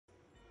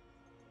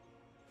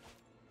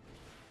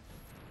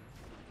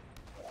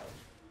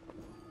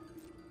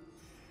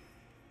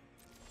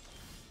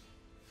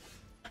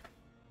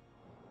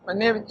My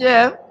name is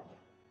Jeff.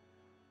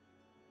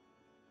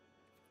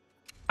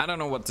 I don't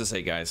know what to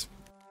say, guys.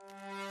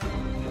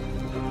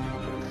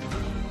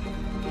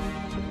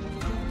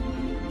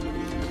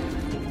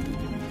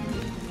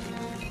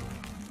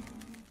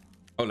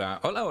 Hola,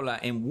 hola, hola,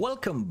 and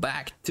welcome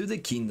back to the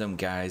kingdom,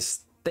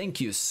 guys.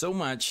 Thank you so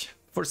much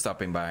for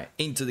stopping by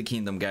into the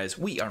kingdom, guys.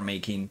 We are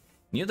making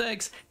new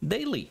decks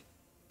daily,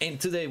 and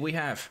today we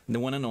have the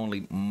one and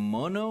only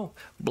Mono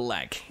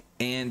Black,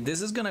 and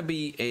this is gonna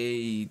be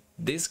a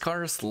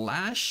discard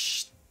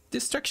slash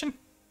destruction.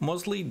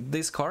 Mostly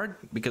discard,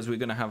 because we're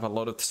gonna have a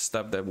lot of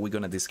stuff that we're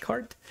gonna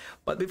discard.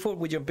 But before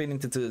we jump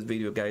into this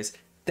video, guys,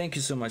 thank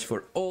you so much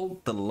for all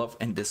the love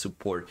and the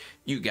support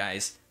you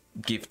guys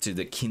give to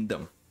the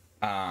kingdom.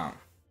 Like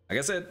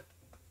I said,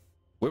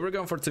 we were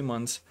gone for 2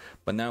 months,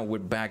 but now we're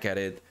back at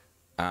it.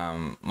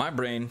 My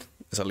brain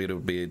is a little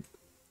bit,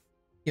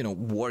 you know,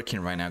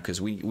 working right now,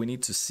 because we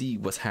need to see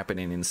what's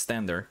happening in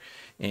standard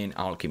and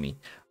alchemy.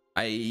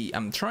 I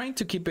am trying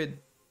to keep it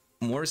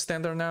more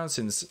standard now,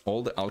 since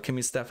all the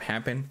alchemy stuff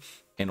happened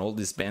and all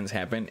these bans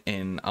happen,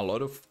 and a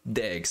lot of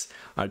decks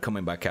are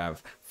coming back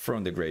up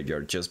from the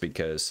graveyard just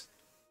because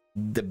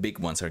the big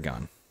ones are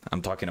gone.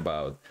 I'm talking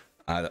about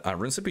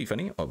Rune's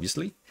Epiphany,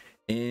 obviously,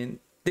 and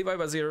Divide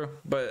by Zero.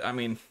 But I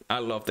mean, I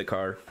love the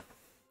card.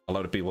 A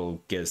lot of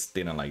people guess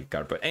didn't like the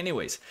card, but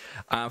anyways,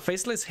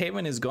 Faceless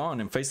Haven is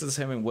gone, and Faceless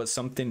Haven was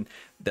something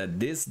that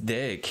this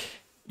deck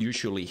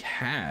usually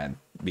had,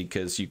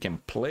 because you can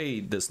play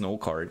the snow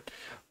card.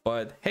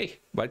 But hey,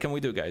 what can we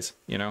do, guys?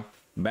 You know,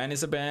 ban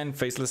is a ban.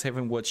 Faceless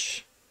Haven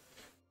was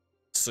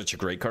such a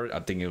great card. I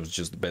think it was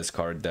just the best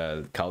card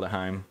that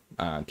Kaldheim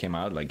came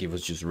out. Like, it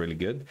was just really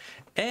good.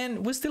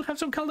 And we still have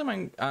some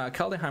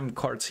Kaldheim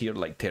cards here,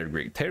 like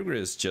Tergrid. Tergrid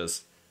is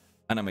just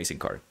an amazing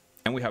card,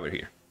 and we have it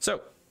here. So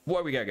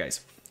what we got,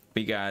 guys?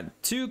 We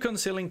got 2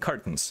 concealing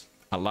cartons.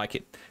 I like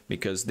it,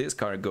 because this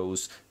card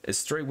goes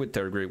straight with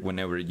Tergrid.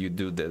 Whenever you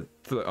do the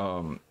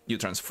you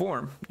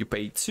transform, you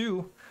pay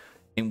 2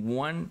 and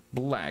 1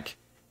 black,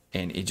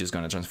 and it's just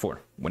gonna transform.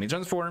 When it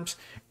transforms,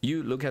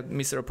 you look at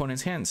Mr.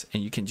 Opponent's hands,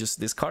 and you can just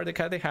discard the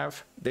card they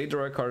have. They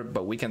draw a card,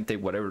 but we can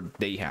take whatever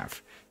they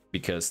have,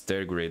 because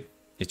Tergrid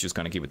is just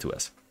gonna give it to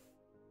us.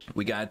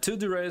 We got 2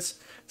 duress,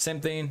 same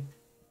thing,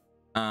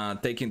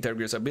 taking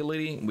Tergrid's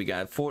ability. We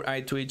got 4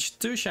 eye twitch,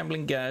 2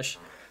 shambling gash,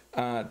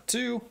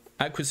 2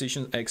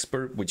 acquisition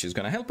expert, which is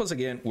gonna help us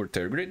again with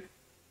Tergrid.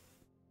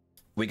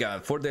 We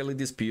got 4 daily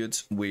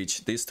disputes,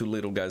 which these 2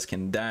 little guys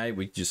can die.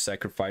 We just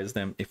sacrifice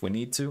them if we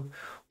need to,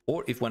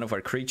 or if one of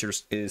our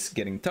creatures is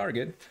getting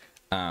target,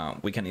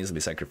 we can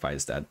easily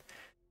sacrifice that.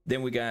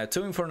 Then we got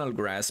 2 Infernal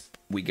Grasp.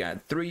 We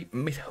got 3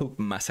 Midhook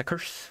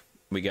Massacres.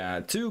 We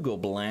got 2 Go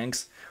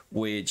Blanks,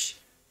 which,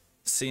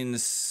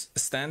 since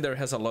standard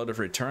has a lot of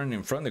return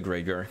in front of the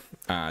graveyard,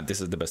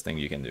 this is the best thing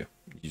you can do.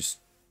 You just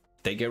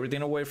take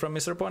everything away from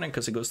Mr. Opponent,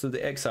 because it goes to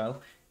the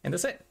exile, and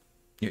that's it.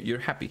 You're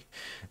happy.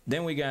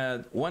 Then we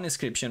got 1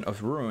 Inscription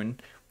of Ruin,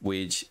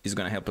 which is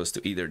going to help us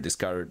to either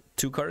discard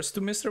 2 cards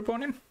to Mr.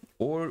 Opponent,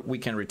 or we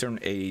can return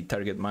a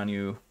target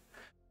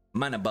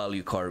mana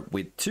value card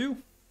with 2.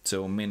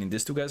 So meaning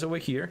these 2 guys over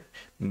here,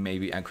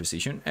 maybe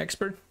Acquisition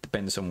Expert,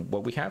 depends on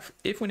what we have,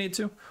 if we need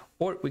to,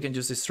 or we can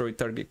just destroy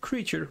target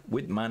creature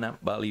with mana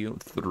value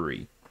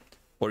 3.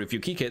 Or if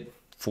you kick it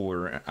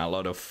for a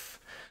lot of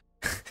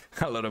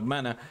a lot of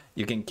mana,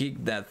 you can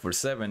kick that for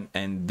 7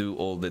 and do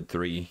all the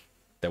 3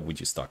 that we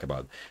just talked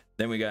about.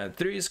 Then we got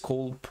 3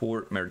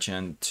 Skullport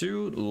Merchant,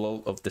 2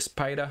 Lull of the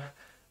Spider,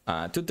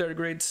 2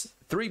 Tergrid'S,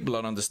 3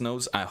 Blood on the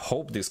Snows. I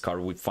hope this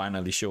card would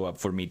finally show up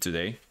for me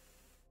today.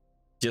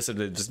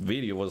 Yesterday this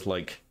video was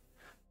like,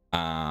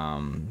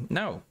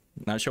 no,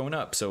 not showing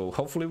up. So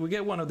hopefully we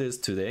get one of these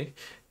today.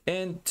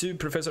 And 2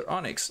 Professor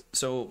Onyx.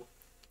 So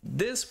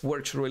this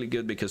works really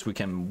good, because we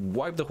can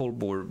wipe the whole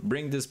board,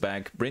 bring this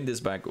back,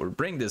 or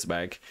bring this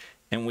back,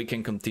 and we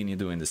can continue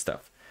doing this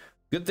stuff.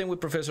 Good thing with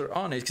Professor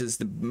Onyx is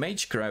the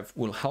Magecraft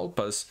will help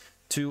us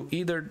to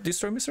either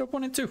destroy Mr.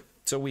 Opponent too.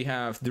 So we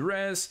have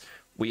Duress,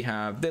 we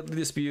have Deadly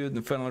Dispute,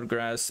 Infernal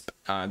Grasp,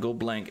 Go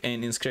Blank,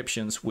 and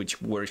Inscriptions,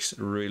 which works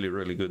really,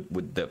 really good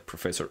with the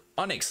Professor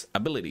Onyx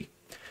ability.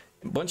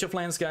 A bunch of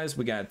lands, guys.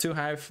 We got 2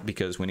 Hive,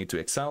 because we need to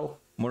exile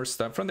more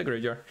stuff from the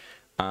graveyard.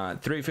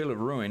 3 Field of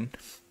Ruin,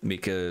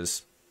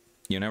 because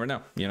you never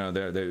know. You know,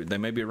 they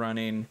may be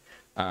running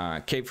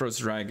Cape Frost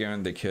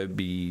Dragon, they could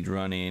be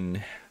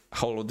running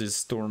Hollow this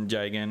Storm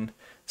Giant,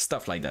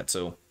 stuff like that.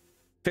 So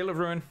Field of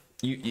Ruin,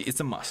 it's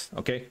a must,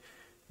 okay?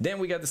 Then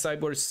we got the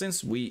sideboard.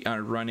 Since we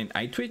are running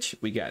Eye Twitch,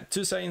 we got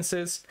 2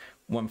 Sciences,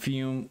 1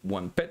 Fume,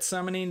 1 Pet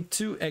Summoning,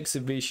 2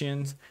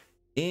 Exhibitions,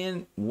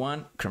 and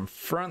 1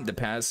 Confront the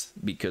Past,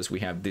 because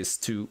we have these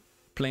 2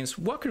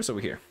 Planeswalkers over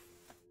here.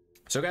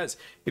 So guys,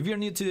 if you're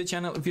new to the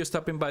channel, if you're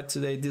stopping by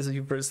today, this is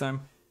your first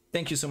time,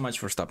 thank you so much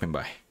for stopping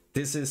by.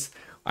 This is,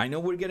 I know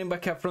we're getting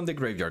back up from the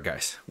graveyard,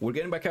 guys. We're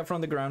getting back up from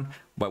the ground,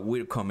 but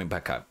we're coming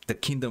back up. The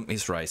kingdom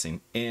is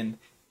rising, and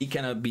it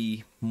cannot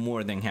be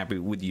more than happy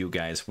with you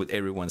guys, with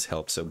everyone's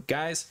help. So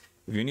guys,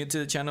 if you're new to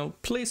the channel,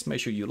 please make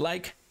sure you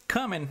like,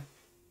 comment,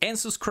 and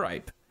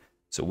subscribe.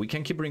 so we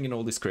can keep bringing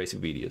all these crazy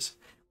videos.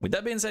 With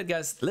that being said,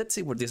 guys, let's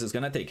see where this is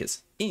gonna take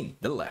us in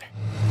the ladder.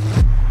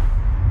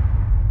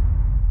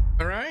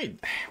 All right,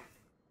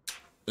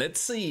 let's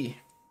see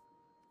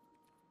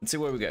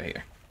what we got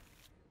here.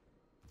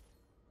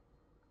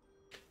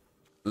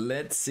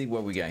 Let's see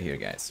what we got here,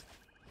 guys.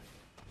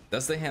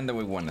 That's the hand that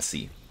we want to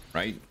see,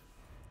 right?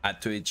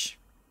 At Twitch,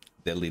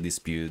 Deadly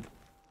Dispute,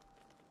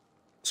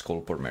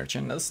 Skullport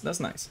Merchant. That's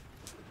nice.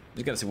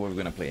 We gotta see what we're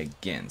gonna play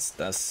against.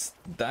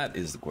 That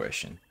is the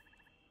question.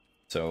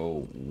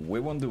 So we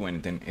won't do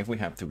anything. If we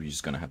have to, we're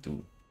just gonna have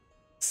to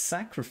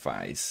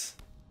sacrifice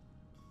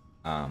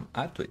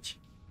at Twitch.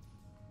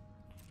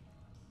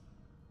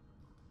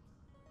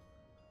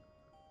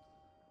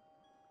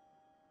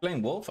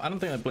 Playing Wolf? I don't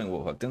think they're playing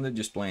Wolf. I think they're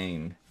just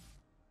playing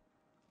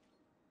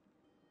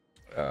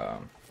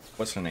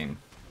what's her name?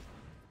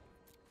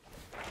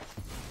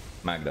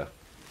 Magda.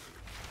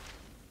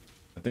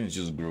 I think it's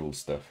just Gruul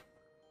stuff.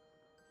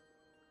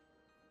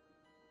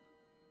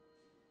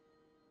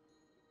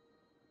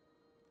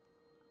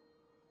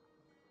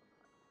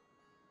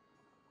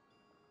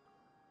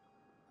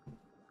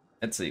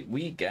 Let's see.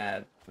 We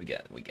got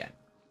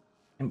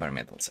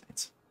environmental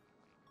science.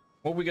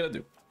 What we gotta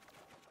do?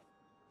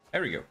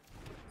 There we go.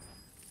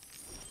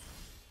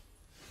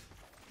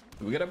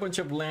 We got a bunch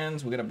of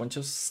lands, we got a bunch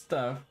of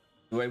stuff.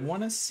 Do I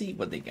want to see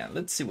what they got?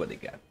 Let's see what they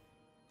got.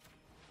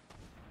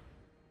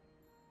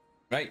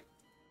 Right.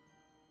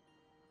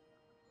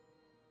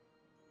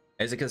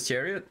 Ezeka's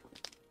Chariot?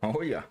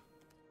 Oh yeah.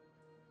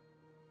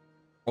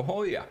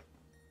 Oh yeah.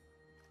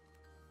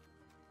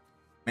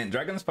 Man,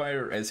 Dragon's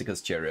Fire or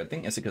Ezeka's Chariot? I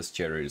think Ezeka's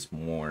Chariot is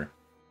more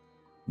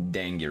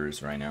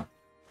dangerous right now.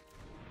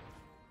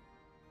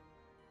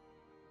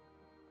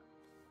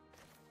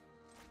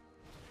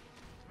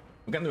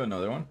 We can do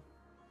another one.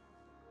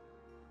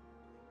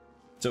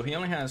 So he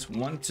only has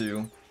 1,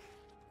 2,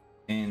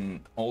 and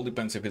all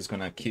depends if he's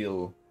gonna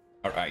kill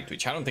our Eye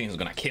Twitch. I don't think he's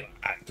gonna kill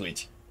Eye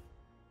Twitch.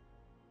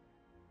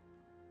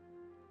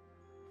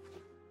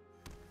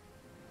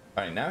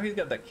 Alright, now he's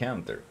got that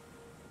counter.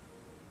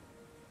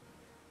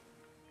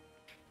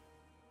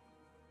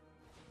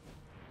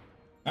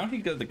 Now he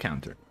got the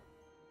counter.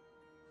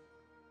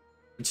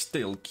 It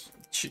still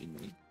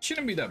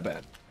shouldn't be that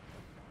bad.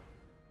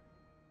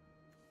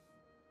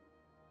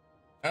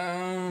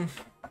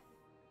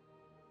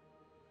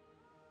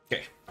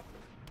 Okay.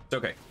 It's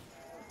okay.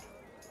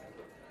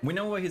 We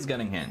know what he's got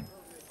in hand.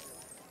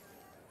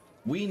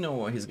 We know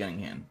what he's got in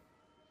hand.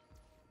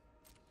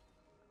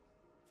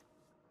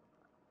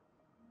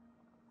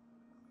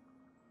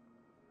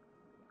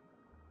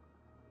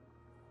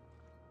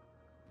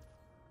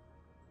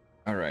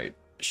 Alright.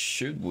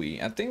 Should we?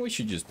 I think we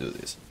should just do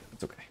this.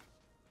 It's okay.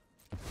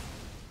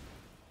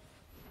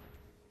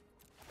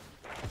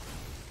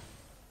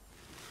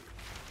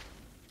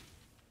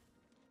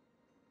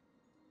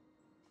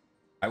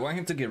 I want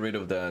him to get rid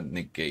of the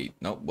negate.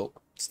 No, well,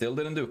 still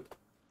didn't do.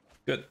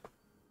 Good.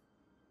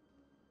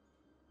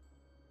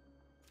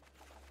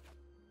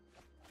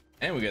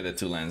 And we got the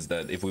 2 lands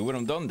that if we would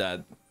have done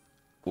that,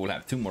 we'll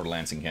have 2 more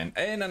lands in hand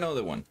and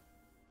another one.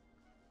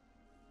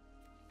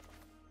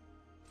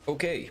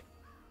 Okay.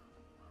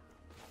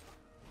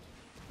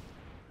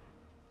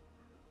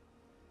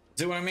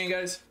 See what I mean,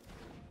 guys?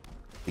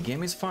 The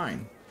game is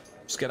fine.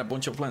 Just got a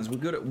bunch of lands. We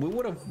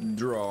would have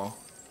draw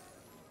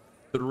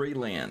 3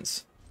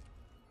 lands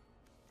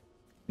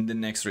in the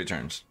next 3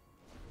 turns,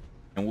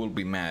 and we'll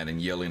be mad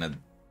and yelling at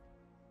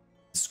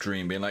the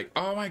stream, being like,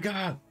 "Oh my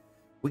god,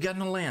 we got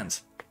no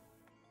lands."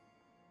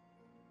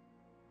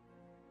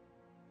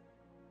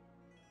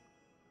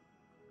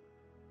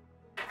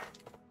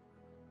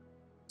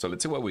 So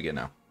let's see what we get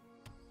now.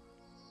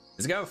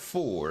 He's got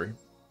 4.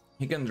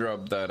 He can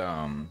drop that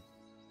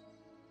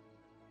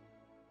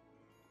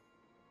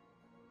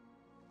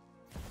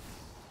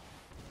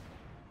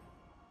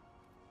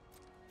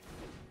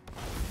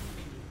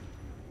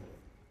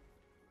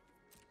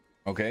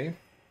okay.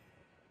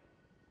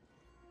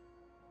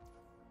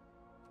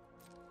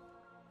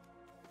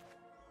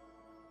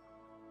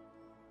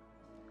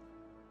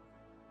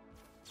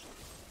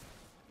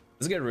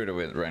 Let's get rid of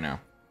it right now.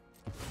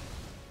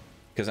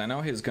 Because I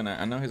know he's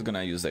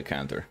gonna use that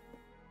counter.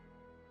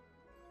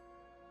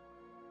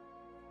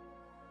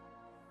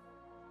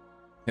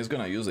 He's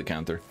gonna use the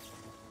counter.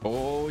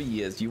 Oh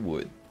yes, you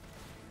would.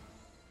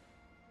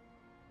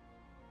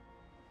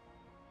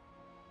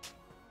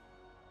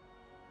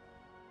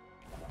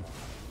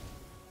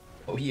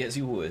 Oh yes,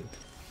 you would.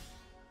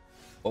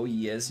 Oh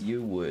yes,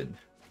 you would.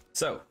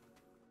 So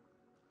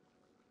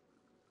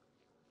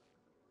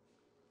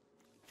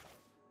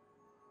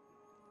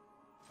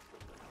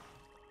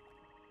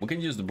we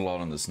can use the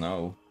blood on the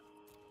snow.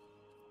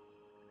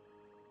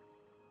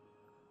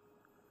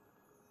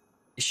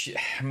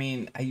 I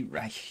mean,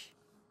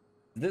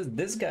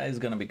 this guy is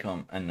gonna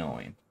become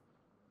annoying.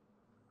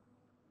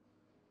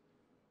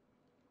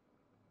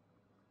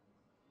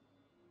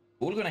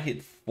 We're gonna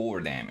hit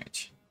 4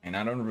 damage, and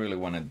I don't really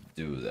want to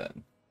do that.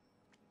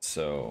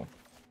 So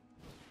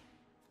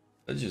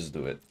let's just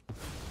do it.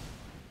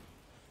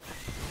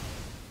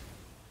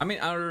 I mean,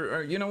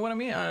 you know what I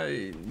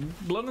mean?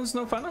 Blood and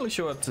Snow finally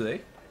show up today.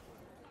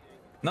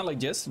 Not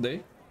like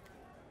yesterday.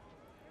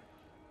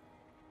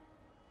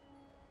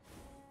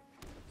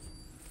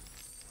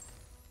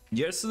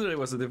 Yesterday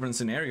was a different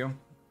scenario.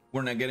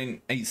 We're not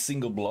getting a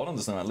single Blood on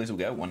the Snow. At least we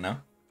got one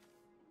now.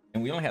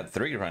 And we only had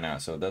 3 right now,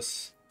 so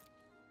that's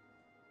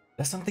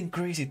something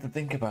crazy to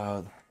think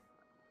about,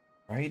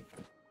 right?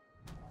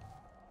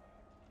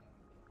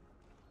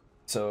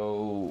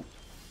 So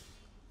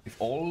if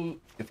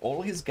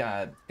all he's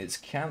got is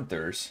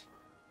counters,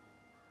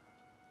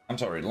 I'm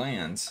sorry,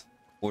 lands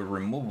or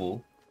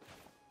removal,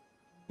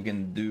 we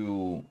can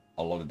do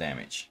a lot of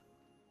damage.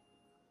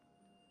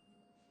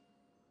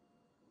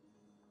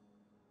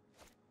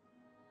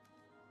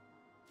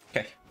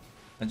 Okay,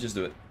 let's just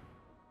do it.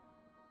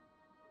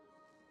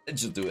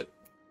 Let's just do it.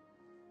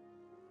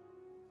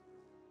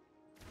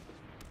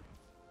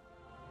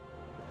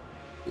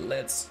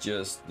 Let's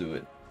just do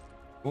it.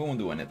 We won't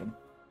do anything.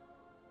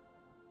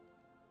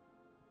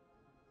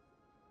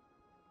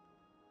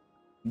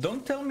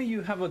 Don't tell me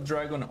you have a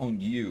dragon on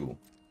you.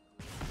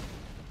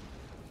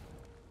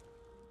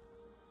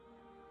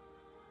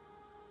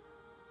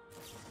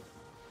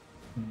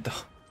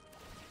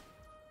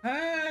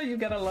 Ah, you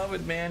gotta love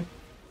it, man.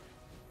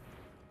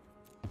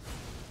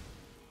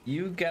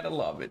 You gotta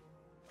love it.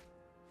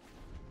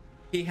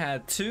 He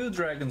had 2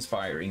 Dragon's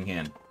Fire in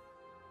hand,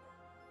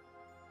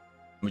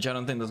 which I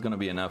don't think that's gonna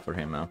be enough for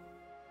him now.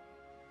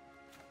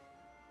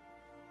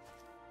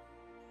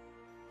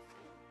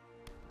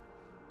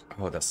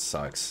 Oh, that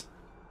sucks.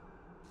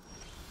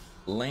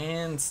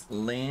 Lands,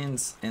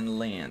 lands, and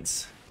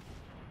lands.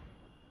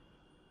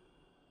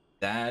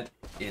 That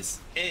is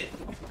it.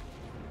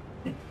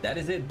 That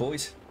is it,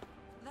 boys.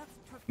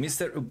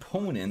 Mr.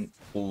 Opponent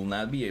will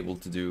not be able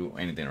to do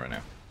anything right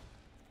now.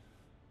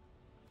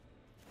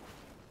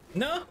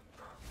 No.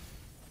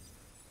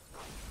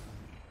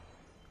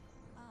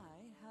 I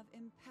have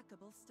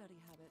impeccable study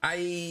habits.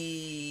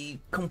 I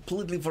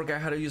completely forgot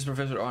how to use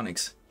Professor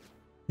Onyx.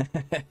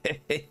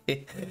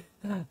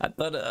 I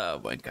thought,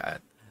 oh my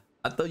god,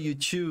 I thought you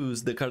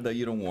choose the card that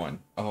you don't want.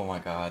 Oh my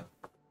god.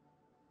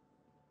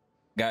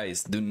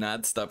 Guys, do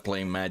not stop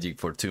playing Magic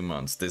for 2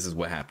 months. This is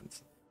what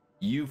happens.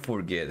 You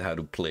forget how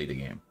to play the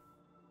game.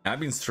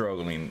 I've been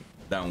struggling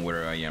down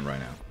where I am right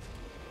now.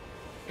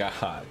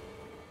 God,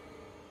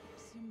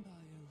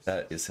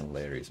 that is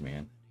hilarious,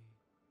 man.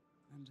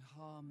 And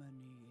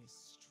harmony is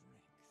strength.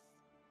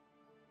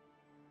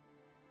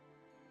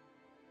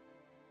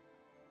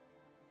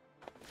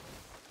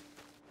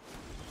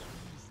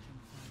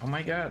 Oh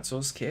my god,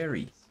 so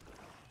scary.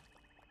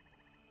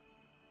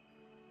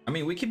 I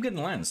mean, we keep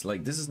getting lands.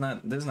 Like, this is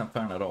not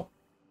fun at all.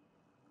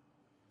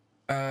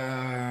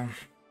 Let's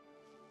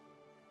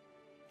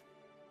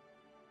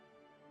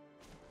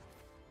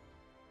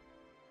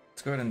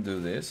go ahead and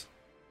do this.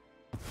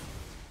 This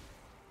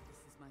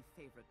is my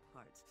favorite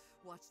part.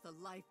 Watch the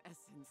life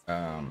essence.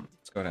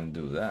 Let's go ahead and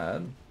do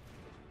that.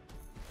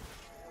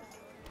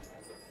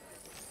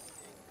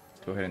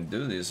 Let's go ahead and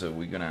do this. So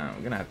we're gonna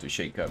have to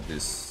shake up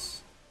this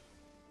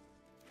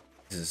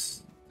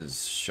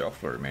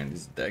shuffler, man.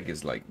 This deck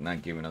is like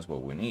not giving us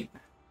what we need,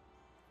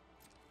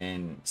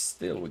 and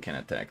still we can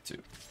attack too.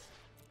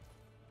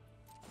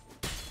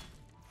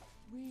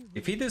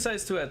 If he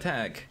decides to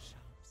attack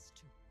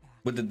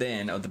with the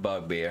Den of the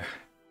Bugbear,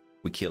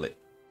 we kill it.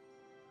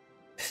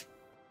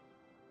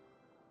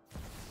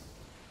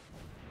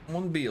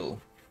 One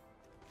bill.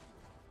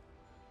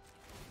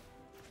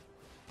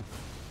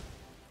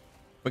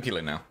 We kill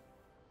it now.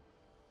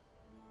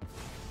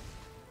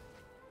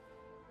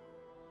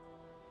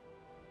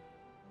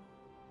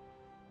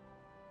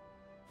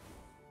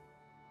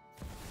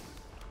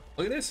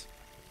 Look at this.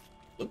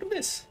 Look at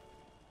this.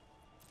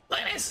 Look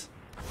at this.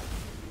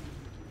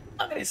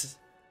 Look at this.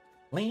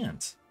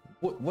 Lands.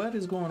 What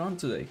is going on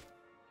today?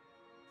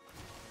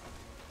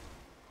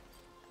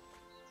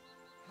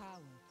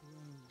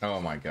 Oh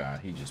my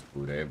god, he just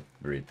put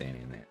everything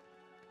in it.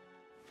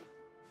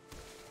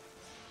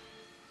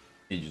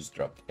 He just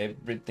dropped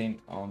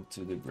everything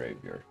onto the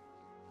graveyard.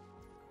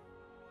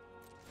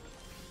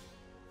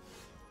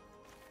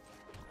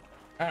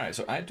 Alright,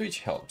 so Add to Each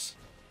helps.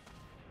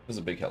 This is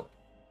a big help.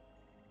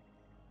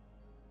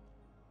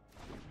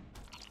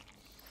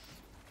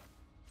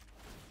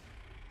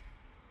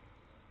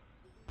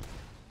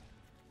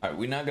 Alright,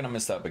 we're not gonna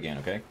mess up again,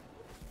 okay?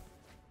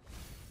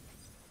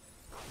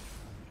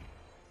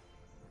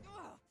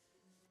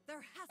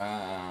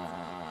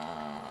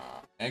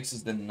 X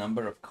is the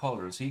number of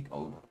colors he...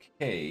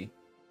 Okay.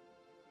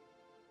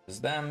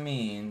 Does that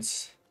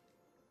means...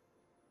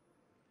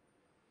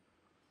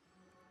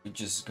 we're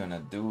just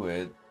gonna do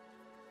it...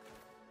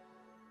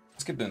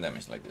 Let's keep doing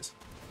damage like this.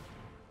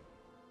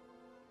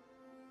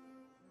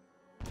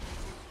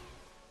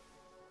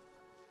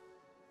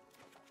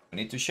 We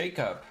need to shake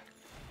up.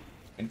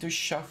 We need to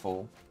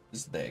shuffle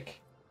this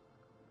deck.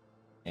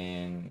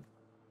 And...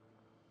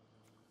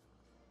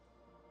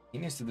 he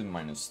needs to do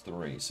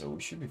 -3, so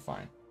we should be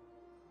fine.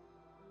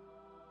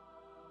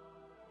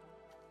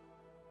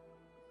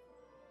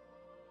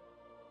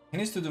 He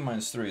needs to do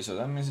 -3, so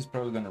that means he's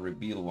probably gonna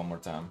reveal one more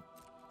time.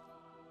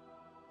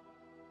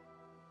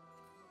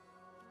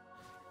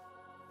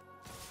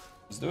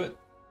 Let's do it.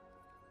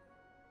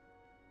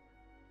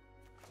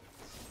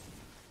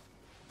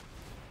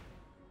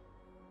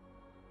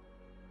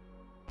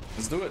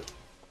 Let's do it.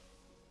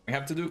 We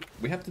have to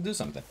do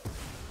something.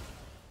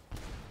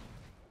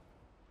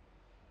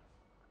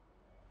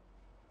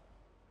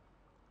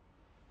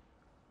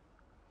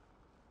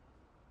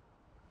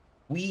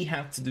 We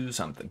have to do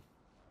something.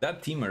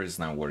 That Temur is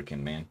not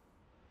working, man.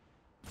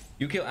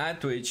 You kill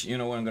at Twitch, you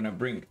know what I'm gonna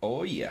bring.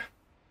 Oh yeah.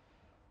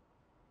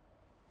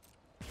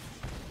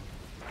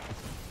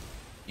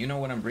 You know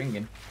what I'm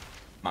bringing.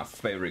 My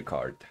favorite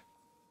card.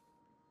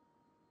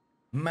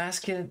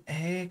 Masked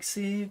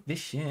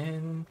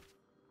Exhibition.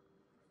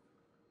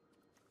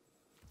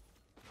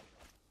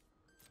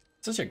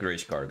 Such a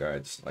great card,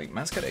 guys. Like,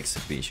 Masked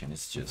Exhibition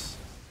is just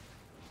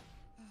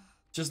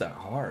that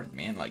hard,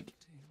 man. Like,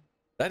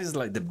 that is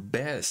like the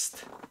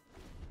best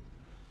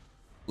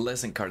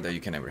lesson card that you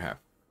can ever have.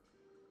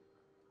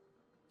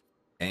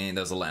 And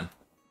there's a land.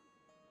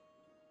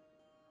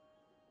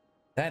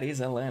 That is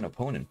a land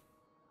opponent.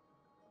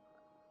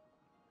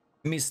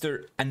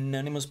 Mr.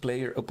 Anonymous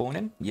Player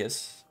Opponent,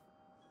 yes.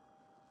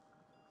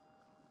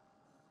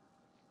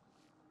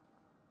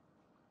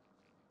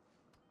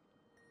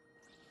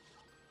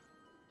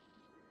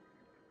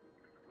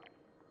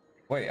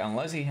 Wait,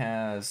 unless he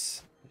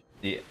has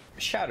the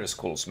Shadow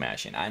Skull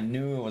Smashing. I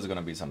knew it was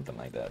gonna be something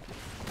like that.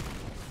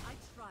 I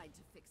tried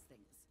to fix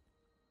things.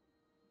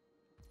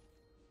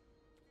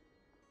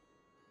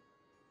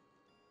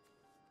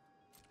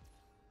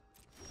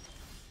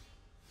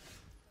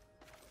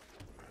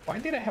 Why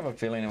did I have a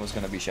feeling it was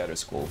gonna be Shadow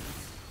Skull?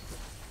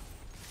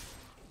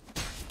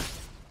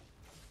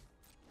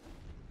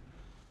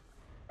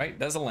 Right,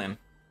 that's a land.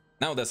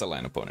 Now that's a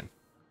land opponent.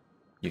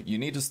 You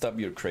need to stop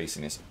your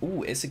craziness.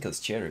 Ooh,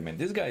 Issachel's Cherry, man.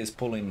 This guy is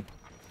pulling...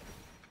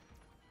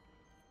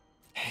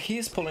 He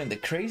is pulling the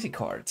crazy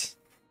cards.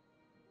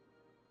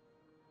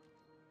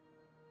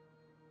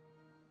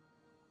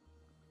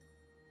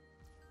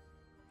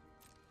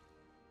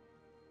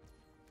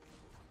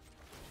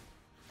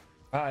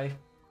 Bye.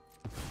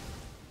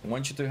 I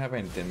want you to have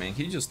anything, man.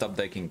 He just stopped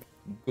decking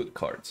good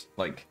cards.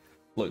 Like,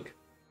 look.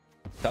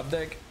 Top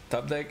deck,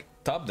 top deck,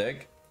 top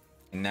deck.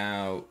 And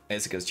now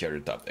Issachel's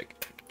Cherry top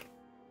deck.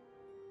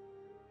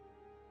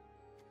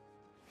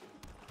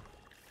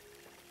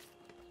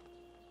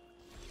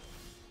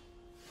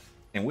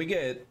 And we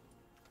get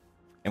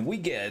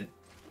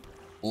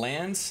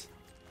lands,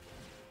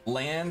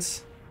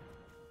 lands,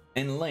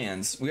 and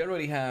lands. We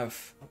already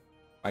have,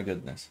 my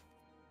goodness.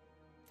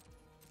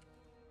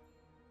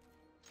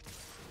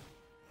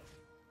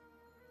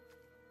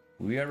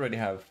 We already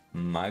have,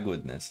 my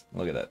goodness.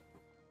 Look at that.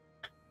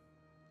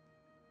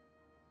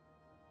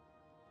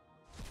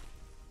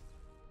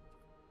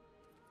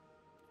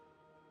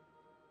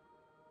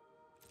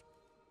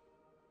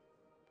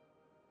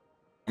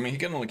 I mean, he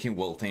can only kill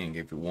World Thing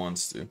if he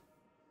wants to.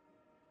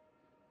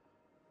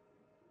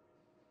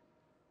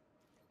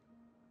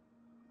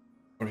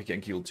 Or he can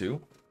kill 2.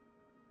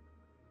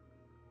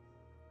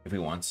 If he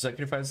wants to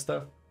sacrifice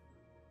stuff.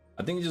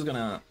 I think he's just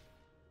gonna...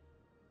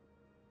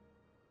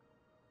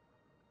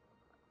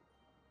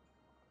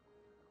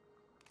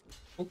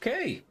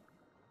 Okay.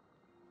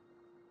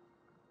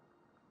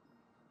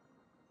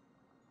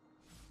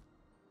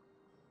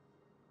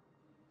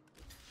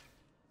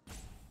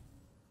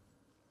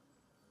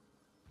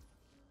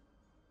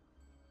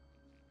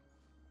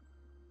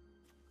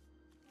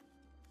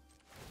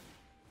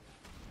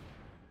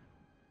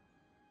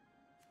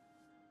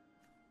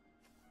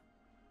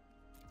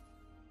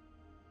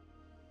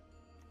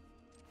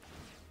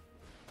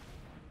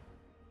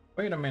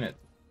 Wait a minute.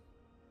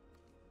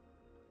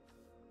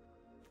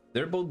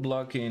 They're both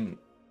blocking...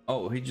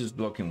 Oh, he's just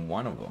blocking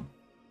one of them.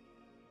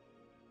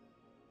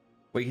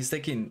 Wait, he's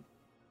taking...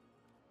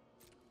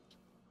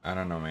 I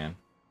don't know, man.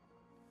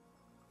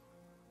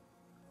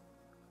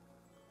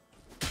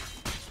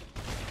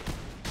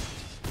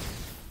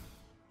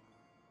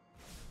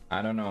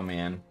 I don't know,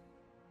 man.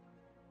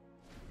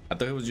 I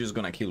thought he was just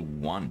gonna kill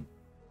one.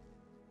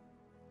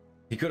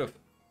 He could have...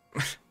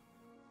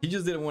 He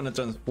just didn't want to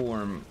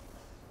transform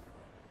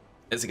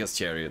Issachel's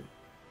Chariot.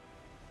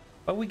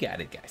 But we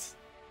got it, guys.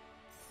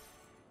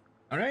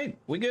 Alright,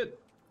 we good.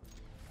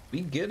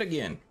 We good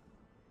again.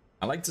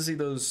 I like to see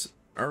those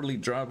early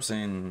drops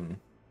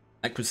in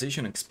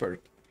Acquisition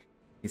Expert.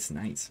 It's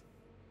nice.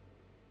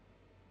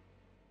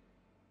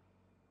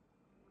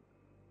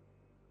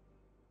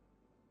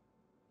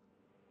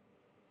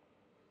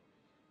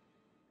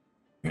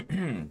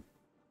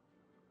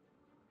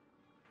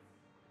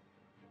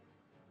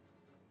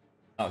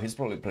 Oh, he's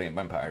probably playing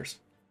vampires.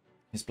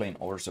 He's playing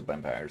Orzhov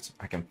vampires.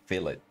 I can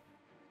feel it.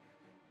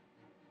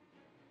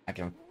 I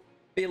can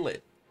feel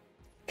it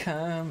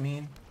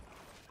coming.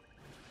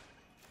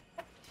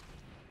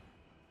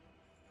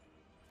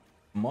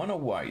 Mono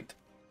white.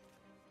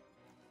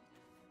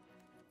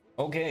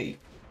 Okay.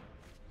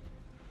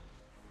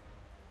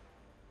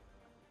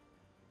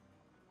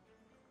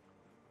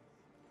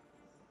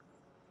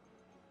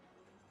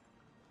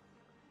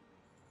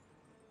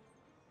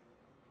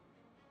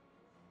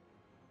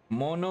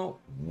 mono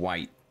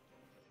white.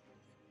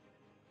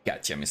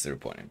 Gotcha, Mr.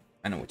 Opponent.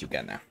 I know what you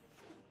got now.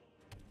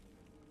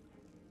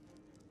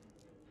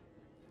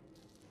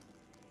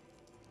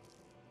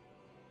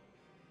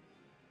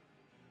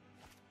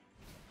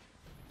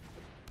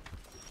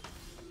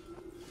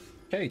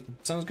 Okay,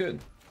 sounds good.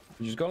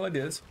 You just go like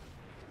this.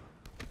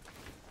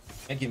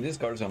 And he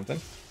discard something.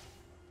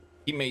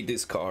 He made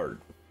this card.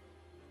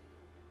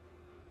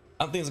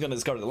 I don't think he's gonna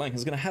discard the line.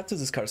 He's gonna have to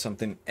discard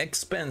something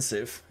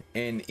expensive,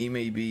 and it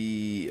may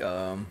be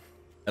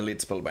Elite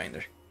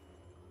Spellbinder.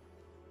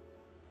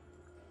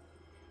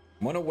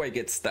 Mono white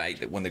gets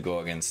tight when they go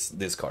against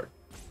this card.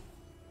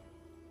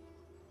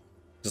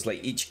 Just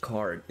like each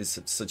card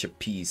is such a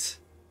piece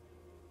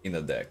in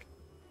the deck.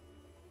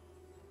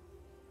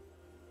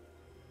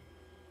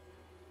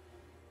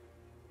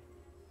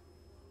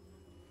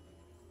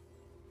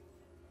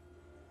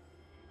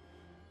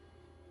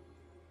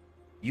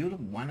 You the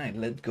one I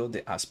let go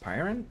the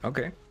aspirant?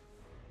 Okay.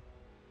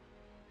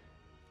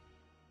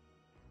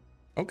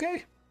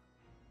 Okay.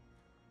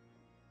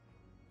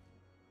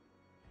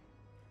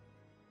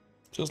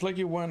 Just like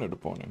you wanted,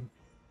 opponent.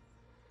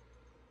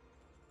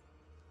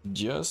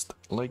 Just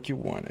like you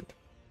wanted.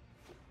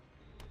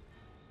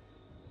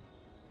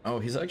 Oh,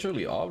 he's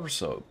actually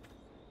Orzhov.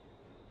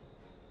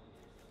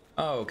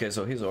 Oh, okay,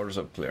 so he's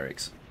Orzhov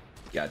Clerics.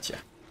 Gotcha.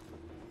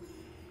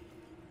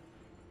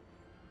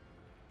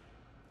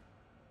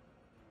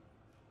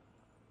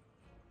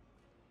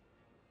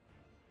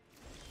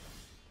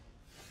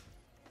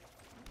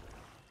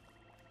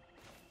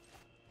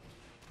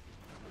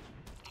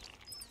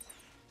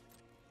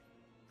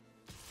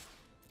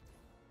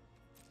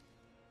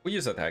 We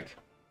use attack.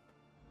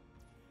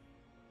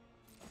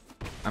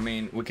 I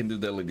mean, we can do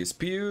Deadly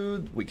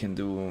Dispute, we can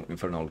do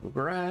Infernal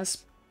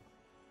Grasp.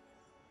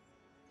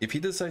 If he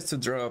decides to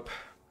drop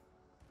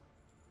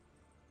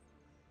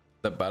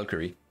the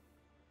Valkyrie.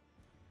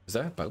 Is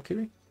that a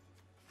Valkyrie?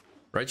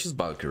 Righteous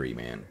Valkyrie,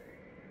 man.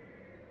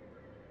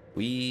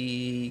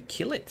 We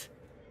kill it.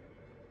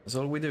 That's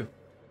all we do.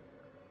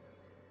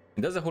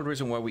 And that's the whole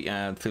reason why we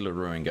add Filler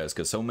Ruin, guys,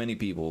 because so many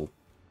people,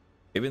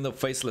 even though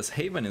Faceless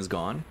Haven is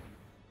gone,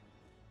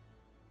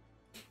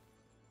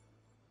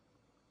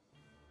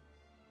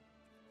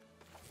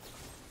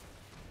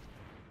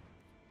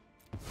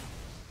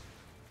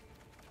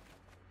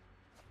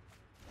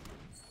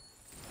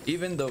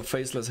 even though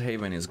Faceless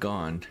Haven is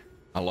gone,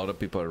 a lot of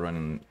people are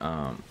running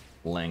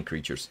land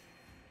creatures.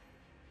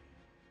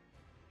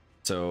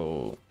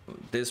 So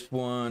this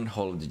one,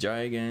 Hall of the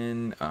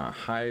Giant,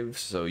 Hive.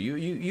 So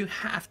you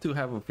have to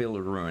have a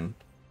Filler Ruin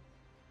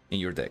in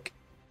your deck.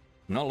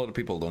 Not a lot of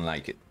people don't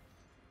like it,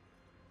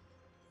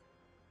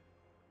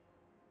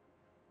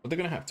 but they're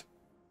gonna have to.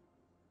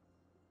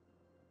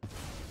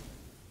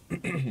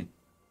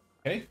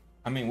 Okay,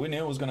 I mean, we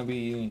knew it was gonna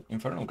be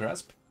Infernal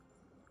Grasp.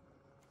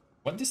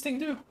 What this thing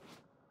do?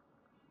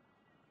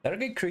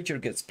 Target creature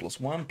gets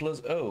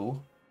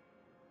 +1/+0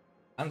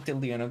 until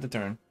the end of the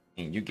turn,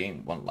 and you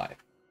gain 1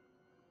 life.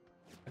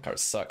 That card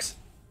sucks.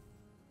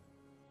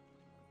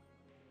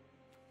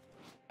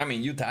 I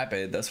mean, you tap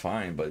it, that's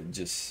fine, but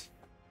just...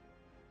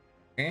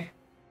 eh?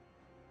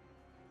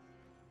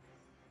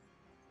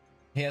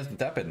 He has to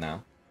tap it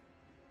now.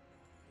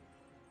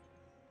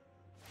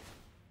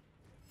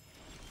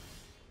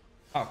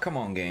 Oh, come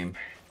on, game.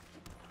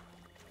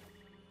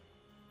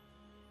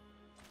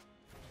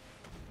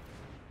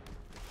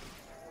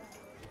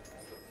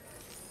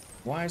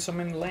 Why so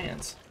many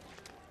lands?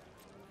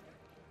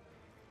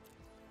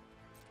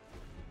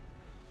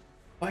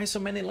 Why so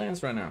many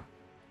lands right now?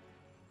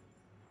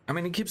 I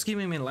mean, it keeps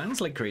giving me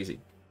lands like crazy.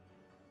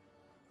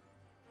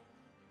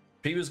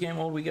 Previous game,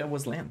 all we got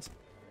was lands.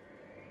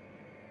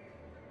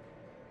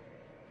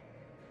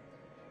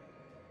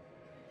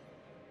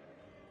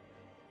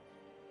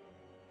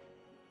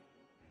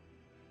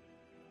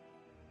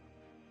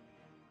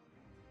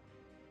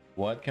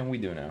 What can we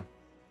do now?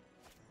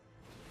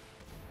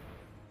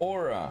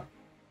 Aura.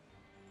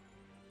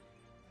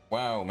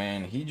 Wow,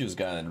 man, he just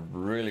got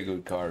really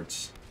good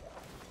cards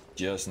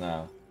just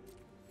now.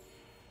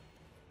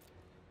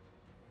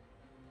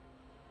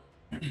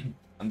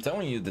 I'm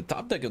telling you, the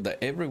top deck that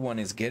everyone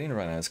is getting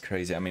right now is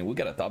crazy. I mean, we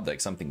got a top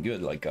deck, something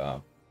good like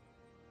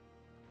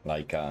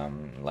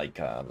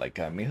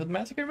Mihud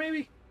Massacre,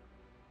 maybe?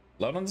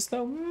 Blood on the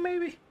Snow,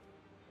 maybe?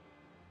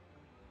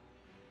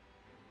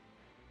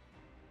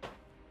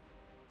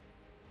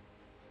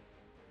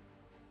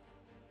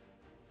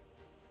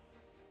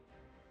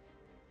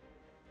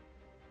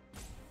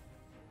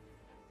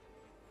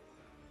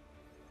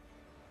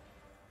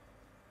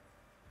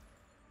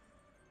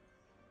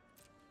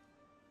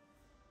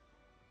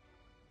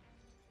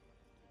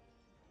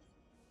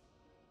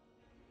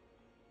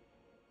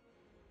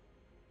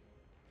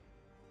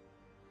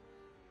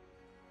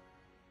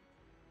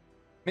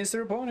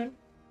 Mr. Opponent,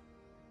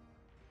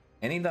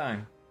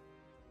 anytime,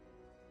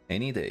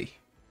 any day.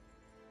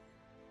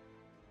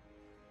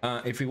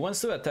 If he wants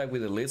to attack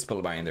with the Elite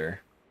Spellbinder,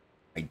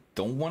 I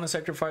don't want to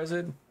sacrifice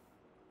it,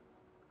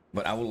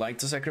 but I would like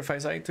to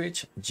sacrifice Eye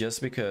Twitch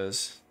just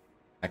because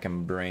I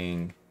can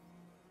bring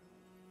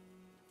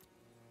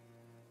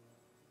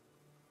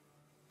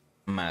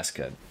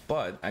Mascot,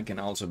 but I can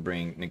also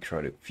bring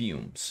Necrotic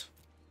Fumes.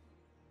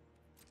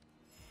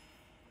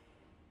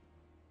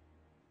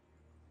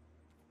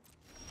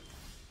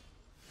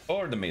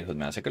 Or the Maidhood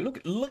Massacre.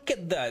 Look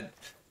at that.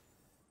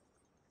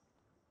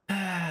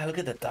 Look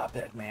at the top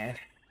deck, man.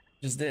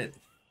 Just did.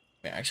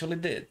 I actually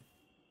did.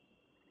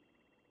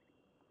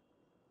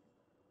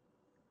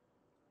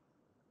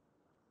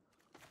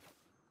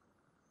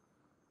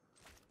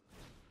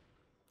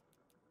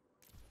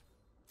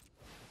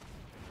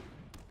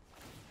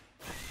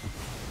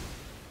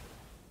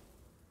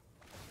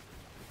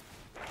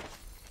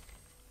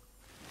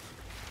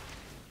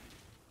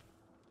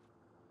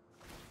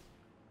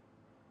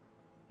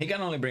 He can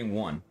only bring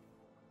one.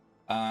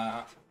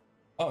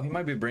 Oh, he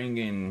might be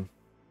bringing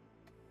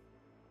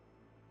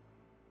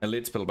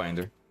Elite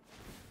Spellbinder,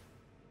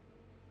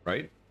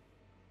 right?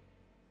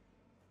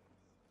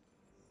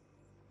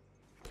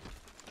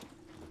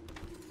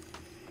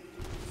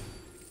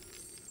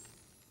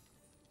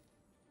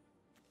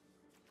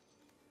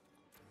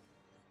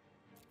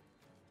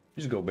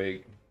 Just go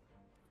big.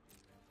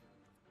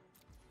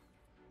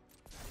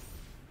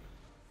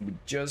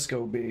 Just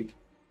go big.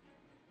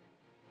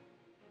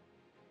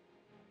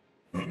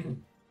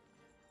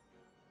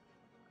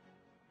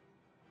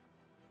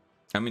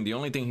 I mean, the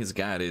only thing he's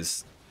got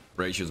is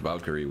Gracious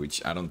Valkyrie,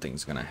 which I don't think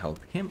is gonna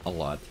help him a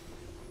lot.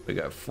 We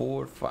got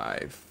 4,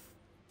 5,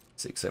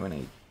 6, 7,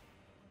 8.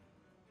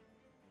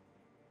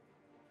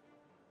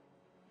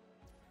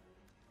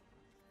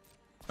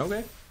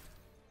 Okay.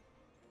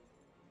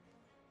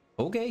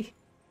 Okay.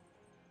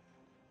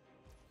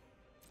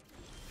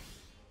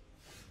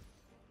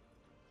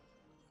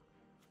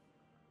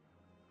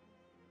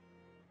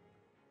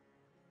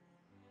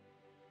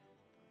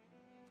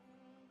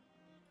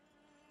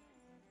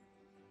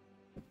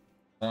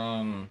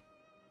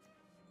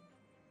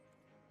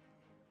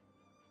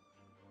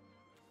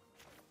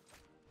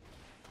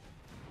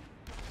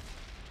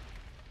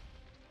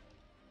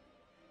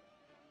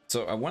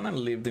 So I want to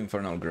leave the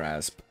Infernal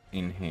Grasp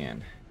in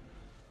hand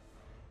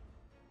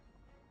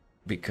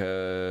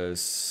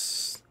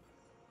because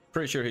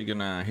pretty sure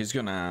he's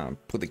gonna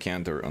put the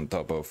counter on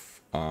top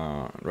of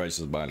Righteous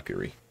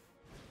Valkyrie.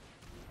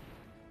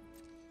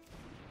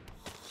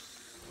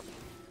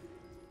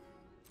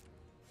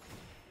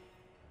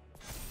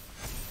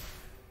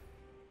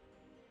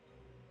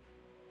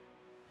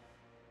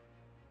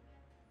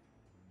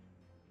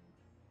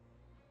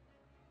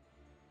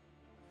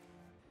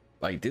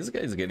 Like, this guy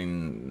is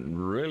getting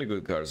really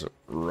good cards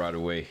right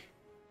away.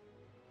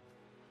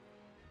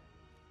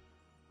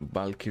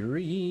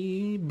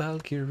 Valkyrie,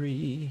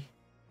 Valkyrie.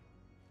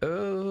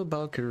 Oh,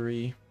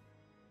 Valkyrie.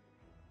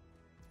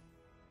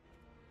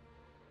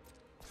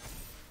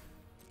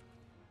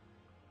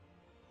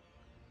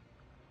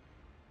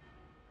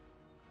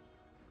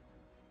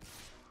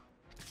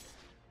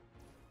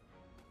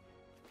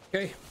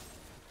 Okay.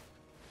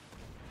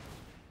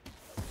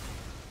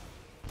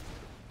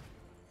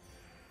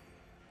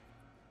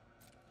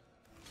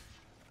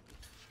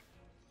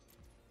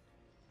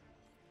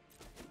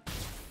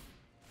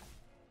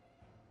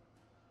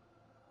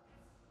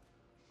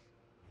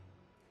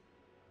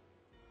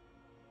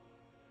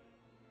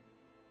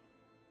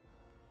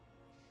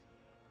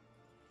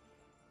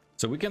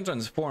 So we can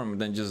transform,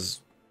 then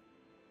just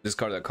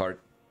discard a card.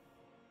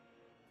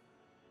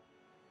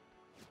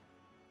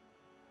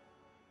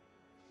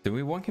 Do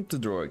we want him to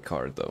draw a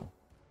card though?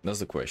 That's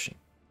the question.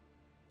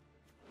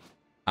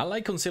 I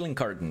like concealing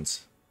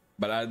cartons,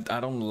 but I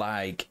don't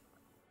like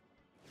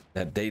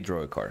that they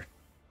draw a card.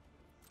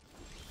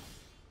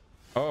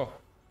 Oh.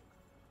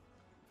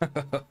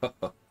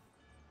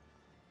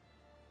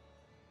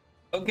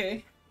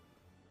 Okay.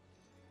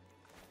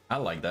 I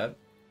like that.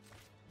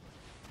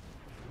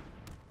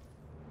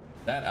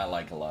 That I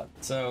like a lot.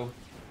 So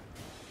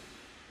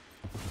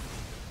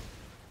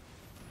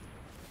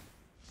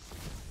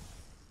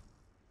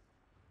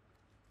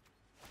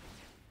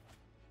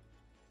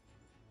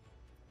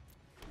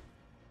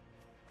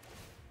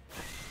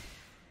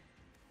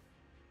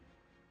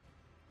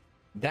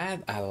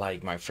that I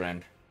like, my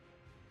friend.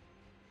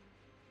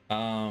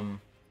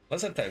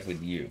 Let's attack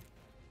with you.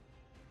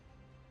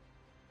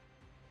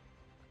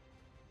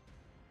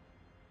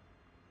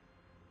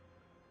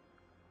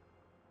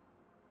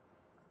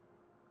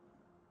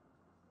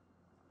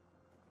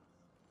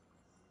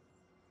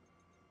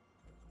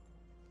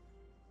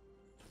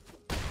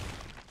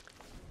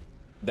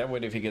 That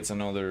way, if he gets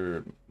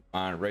another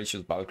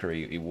Righteous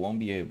Valkyrie, he won't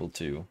be able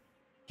to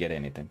get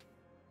anything.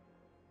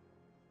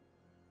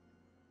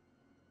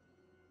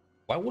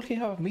 Why would he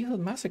have Maidhood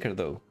Massacre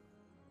though?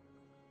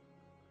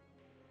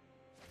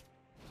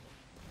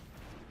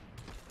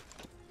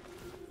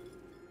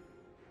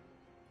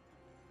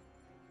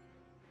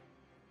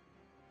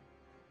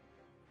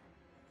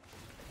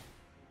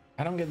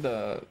 I don't get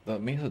the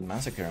Maidhood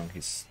Massacre on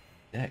his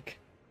deck.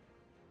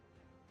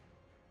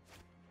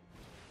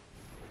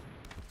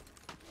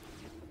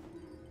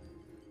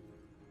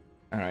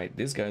 Alright,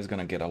 this guy's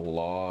gonna get a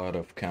lot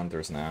of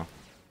counters now.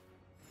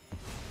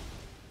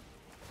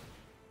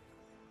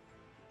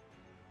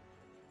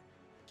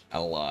 a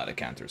lot of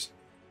counters.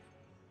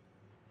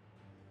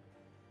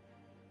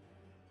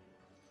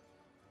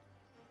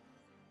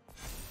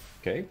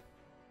 Okay.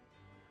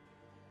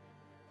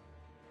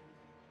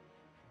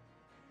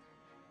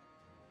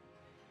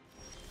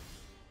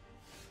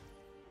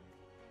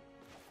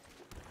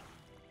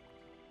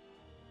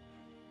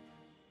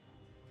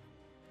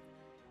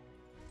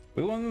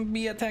 We won't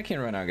be attacking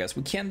right now, guys.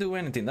 We can't do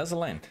anything. That's a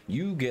land.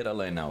 You get a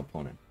land now,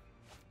 opponent.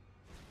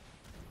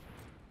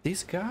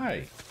 This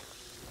guy.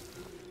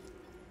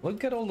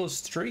 Look at all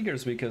those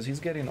triggers because he's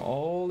getting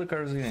all the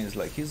cards in. It's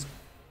like he's...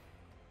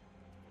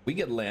 We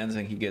get lands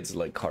and he gets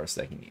like cards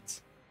that he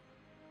needs.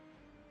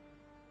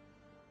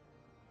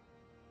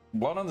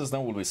 Blood on the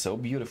Snow will be so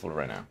beautiful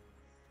right now.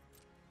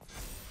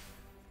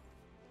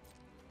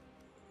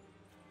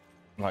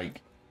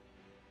 Like,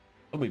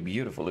 it'll be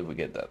beautiful if we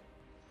get that.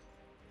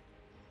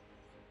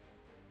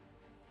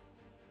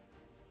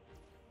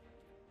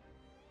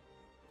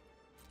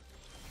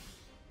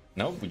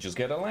 Nope, we just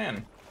get a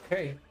land.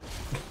 Okay.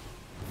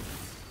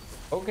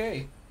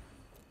 Okay.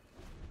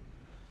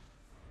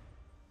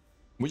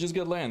 We just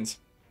get lands.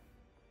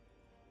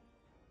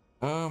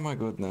 Oh my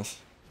goodness.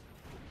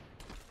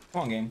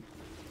 Come on, game.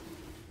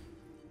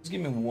 Just give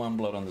me one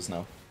Blood on the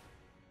Snow.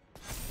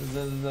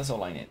 That's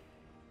all I need.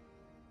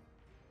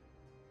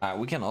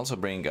 We can also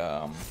bring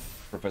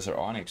Professor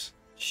Onyx.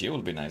 She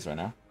will be nice right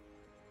now.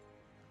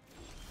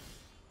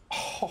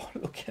 Oh,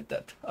 look at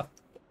that top.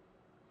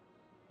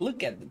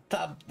 Look at the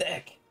top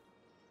deck.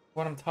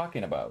 What I'm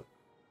talking about.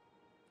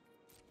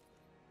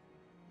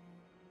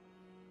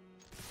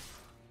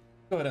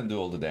 Go ahead and do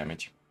all the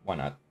damage. Why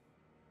not?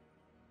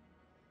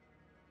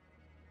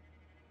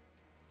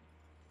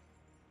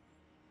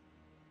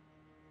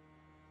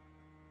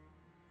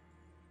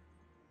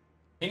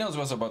 He knows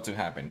what's about to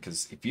happen,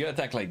 because if you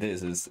attack like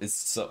this, it's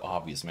so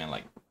obvious, man.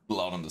 Like,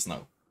 Blood on the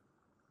Snow.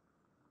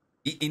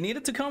 It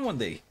needed to come one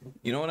day.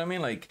 You know what I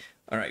mean? Like,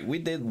 alright, we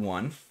did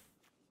one.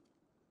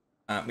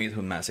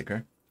 Midhood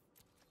Massacre.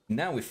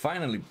 Now we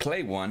finally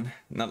play one.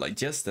 Not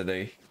like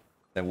yesterday,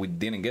 that we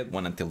didn't get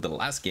one until the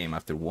last game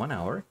after 1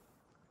 hour.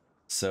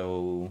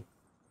 So...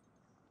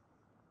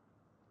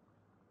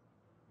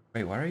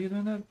 Wait, why are you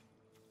doing that?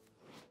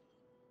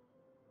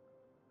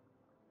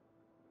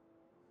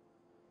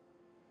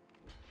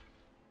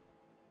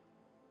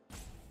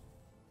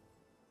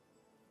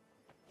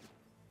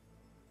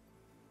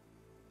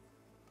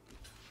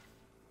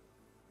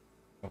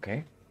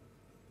 Okay.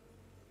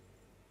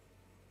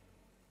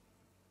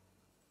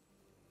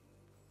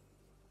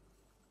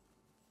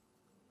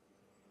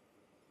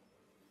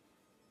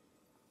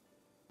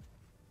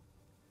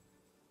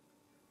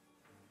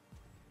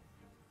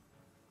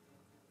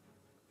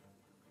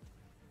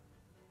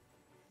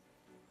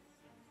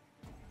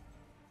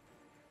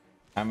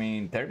 I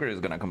mean, Tergrid'S is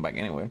gonna come back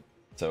anyway,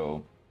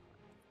 so...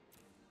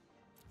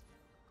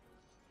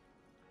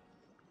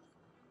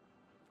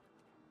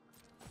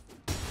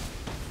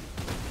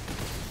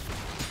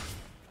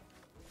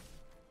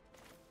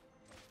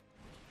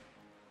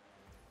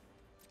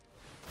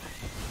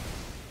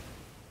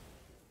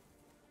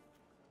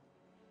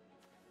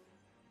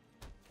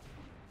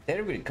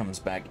 Tergrid comes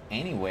back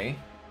anyway.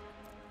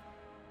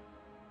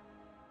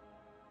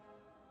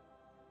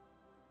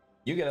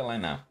 You get a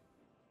line now.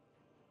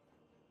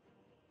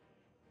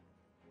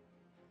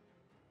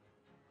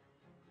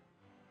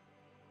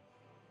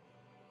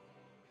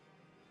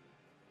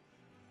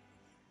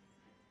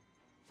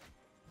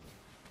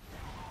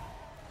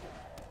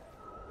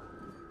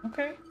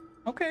 Okay,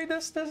 okay,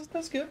 that's good.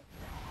 That's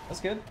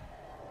good.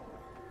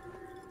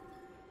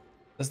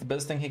 That's the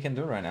best thing he can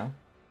do right now.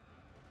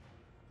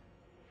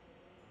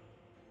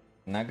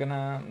 Not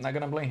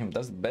gonna blame him.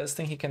 That's the best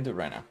thing he can do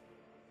right now.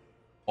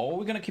 All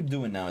we're gonna keep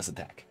doing now is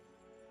attack.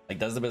 Like,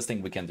 that's the best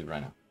thing we can do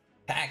right now.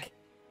 Attack,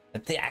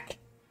 attack,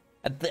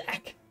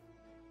 attack.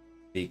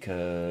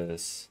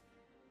 Because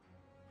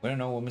we don't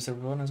know what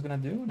Mr. Ronan is gonna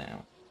do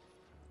now.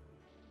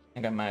 I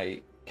got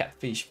my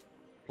catfish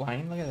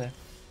flying. Look at that.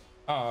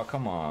 Oh,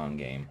 come on,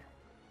 game.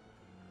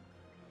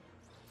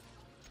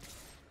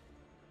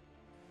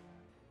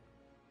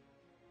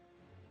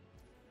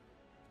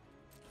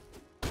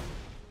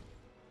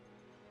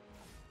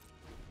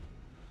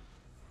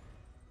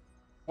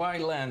 Why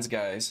lands,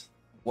 guys?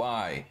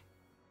 Why?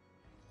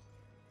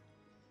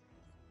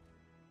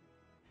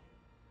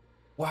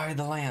 Why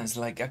the lands?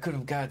 Like, I could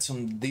have got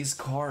some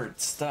discard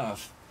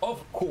stuff.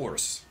 Of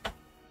course.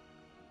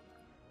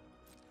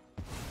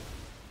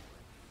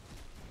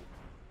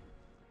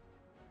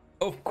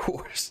 Of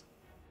course.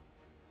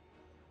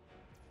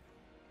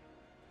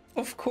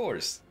 Of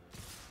course.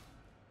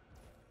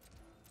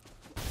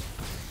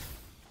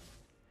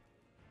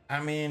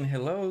 I mean,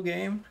 hello,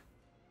 game.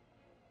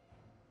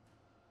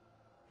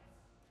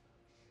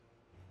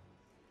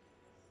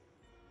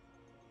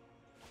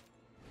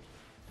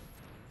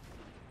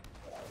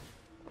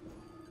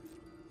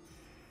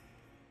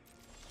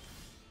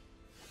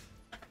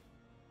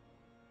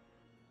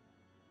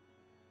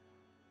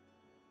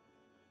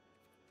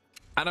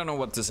 I don't know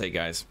what to say,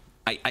 guys.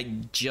 I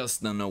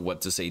just don't know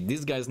what to say.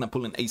 This guy's not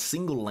pulling a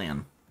single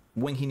land.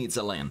 when he needs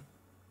a land.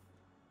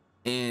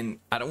 And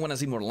I don't want to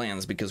see more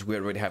lands because we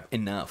already have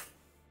enough.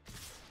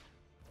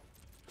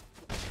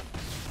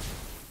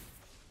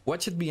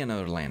 Watch it be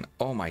another land.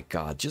 Oh my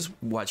god, just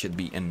watch it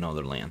be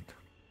another land.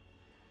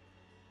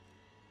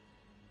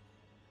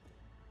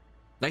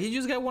 Like, he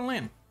just got one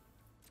land.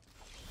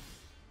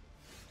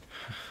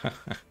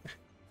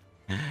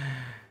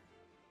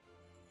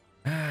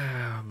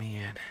 Oh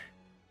man.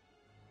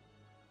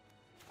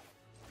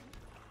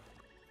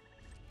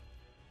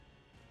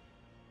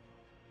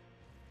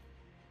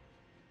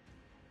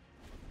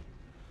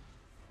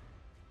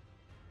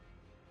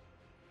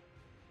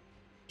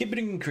 Keep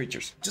bringing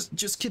creatures.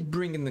 Just keep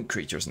bringing the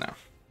creatures now.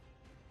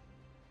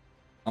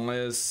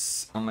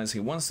 Unless he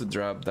wants to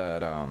drop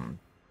that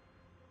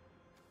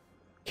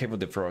Cave of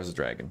the Frost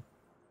Dragon.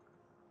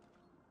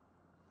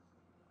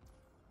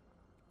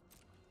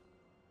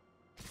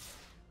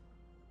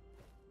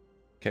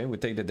 Okay, we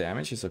take the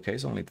damage. It's okay.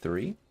 It's only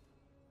 3.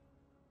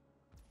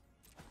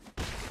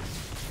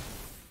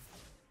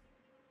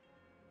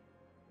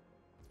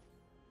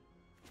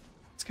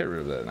 Let's get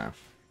rid of that now.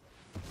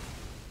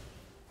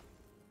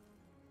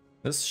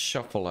 Let's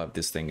shuffle up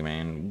this thing,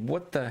 man.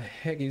 What the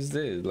heck is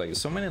this? Like,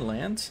 so many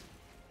lands?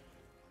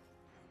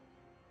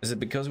 Is it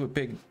because we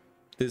picked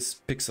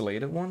these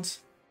pixelated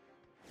ones?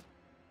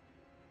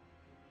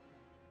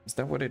 Is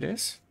that what it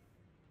is?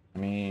 I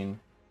mean,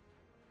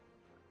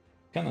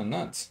 kind of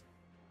nuts.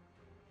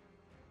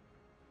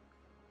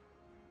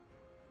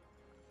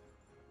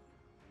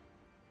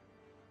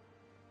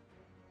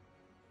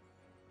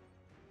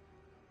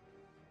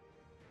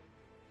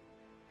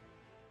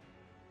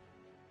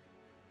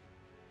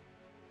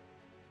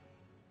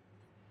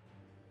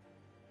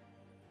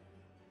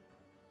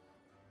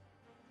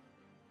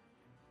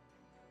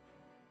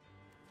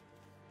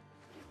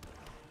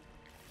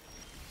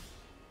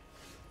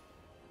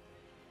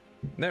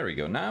 There we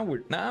go. Now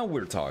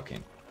we're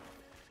talking.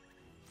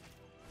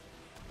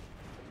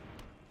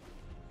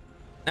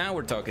 Now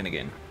we're talking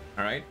again.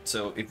 All right.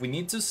 So if we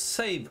need to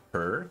save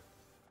her,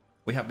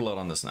 we have Blood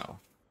on the Snow.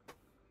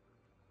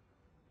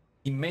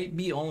 He may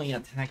be only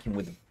attacking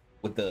with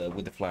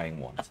the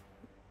flying ones.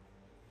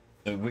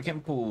 So if we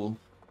can pull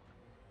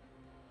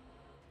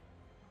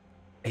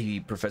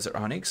a Professor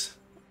Onyx,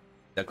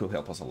 that could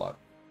help us a lot.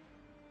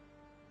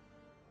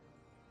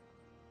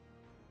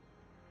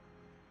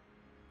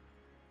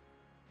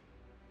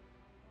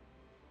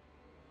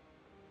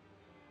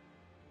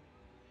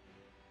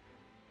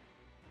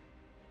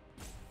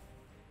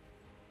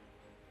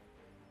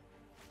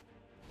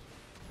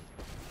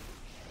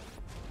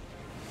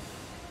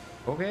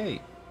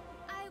 Okay.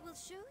 I will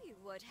show you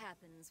what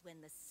happens when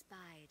the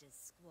spiders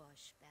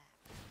squash back.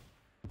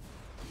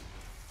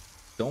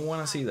 Don't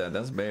want to see that.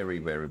 That's very,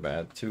 very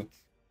bad too.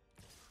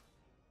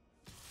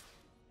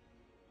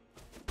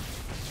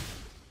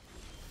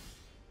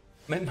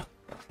 Man,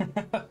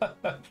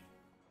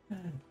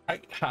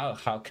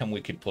 how can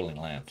we keep pulling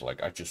lands?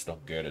 Like, I just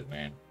don't get it,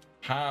 man.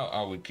 How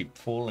are we keep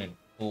pulling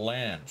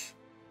lands?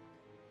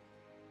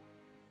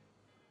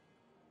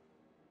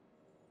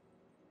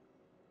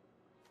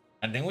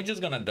 And then we're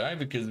just gonna die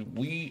because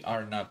we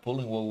are not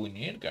pulling what we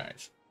need,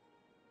 guys.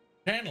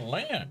 10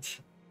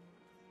 lands.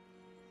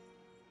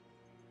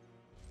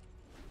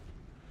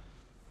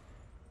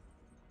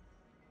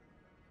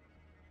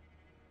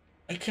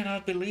 I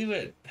cannot believe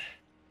it.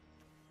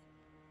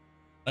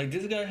 Like,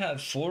 this guy had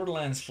 4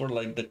 lands for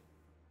like the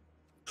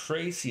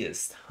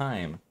craziest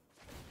time.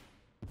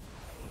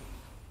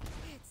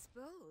 It's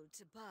bold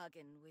to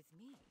bargain with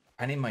me.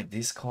 I need my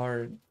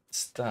discard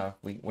stuff.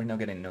 We're not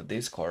getting no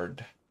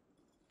discard.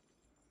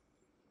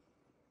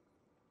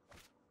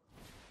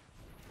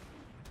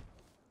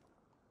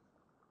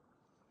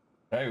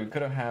 Right, we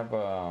could have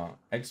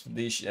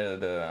expedition,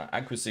 the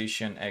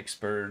acquisition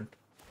expert.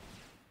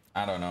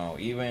 I don't know,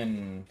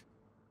 even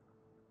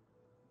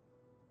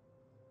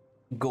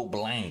go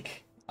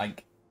blank.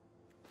 Like,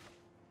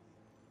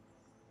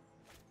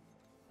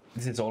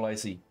 this is all I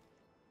see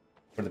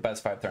for the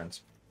past 5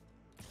 turns.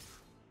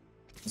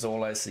 This is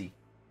all I see.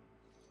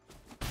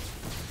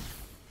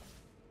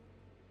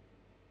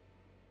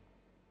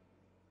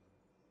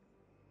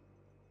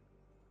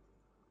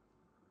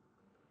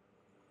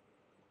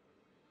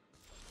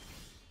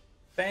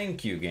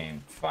 Thank you,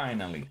 game.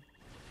 Finally.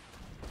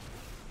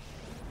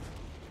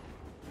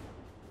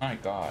 My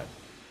god.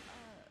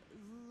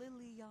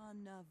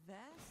 Liliana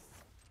Vest?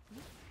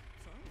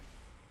 Sorry,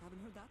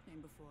 haven't heard that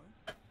name before.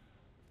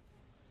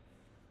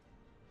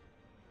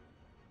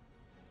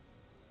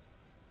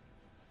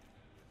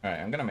 Alright,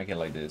 I'm gonna make it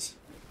like this.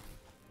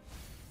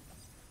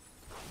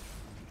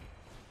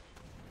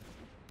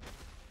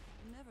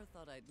 Never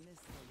thought I'd miss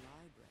the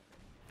library.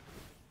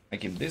 I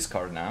keep this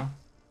card now.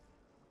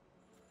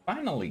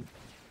 Finally.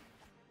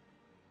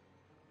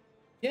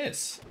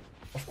 Yes.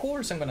 Of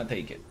course I'm gonna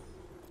take it.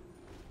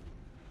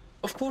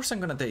 Of course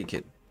I'm gonna take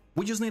it.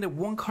 We just needed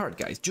 1 card,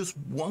 guys. Just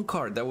 1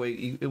 card. That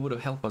way it would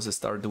have helped us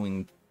start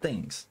doing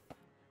things.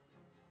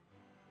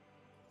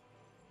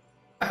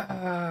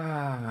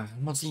 I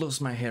almost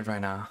lose my head right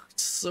now.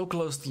 It's so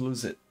close to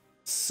lose it.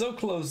 So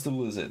close to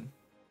lose it.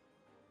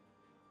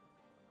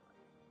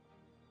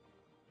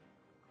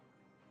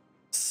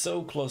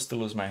 So close to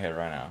lose my head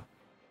right now.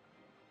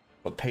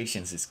 But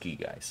patience is key,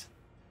 guys.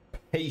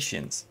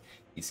 Patience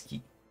is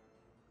key.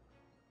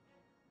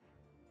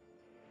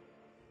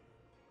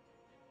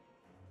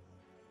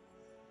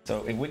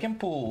 So if we can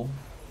pull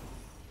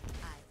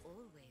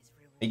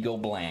a go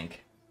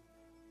blank,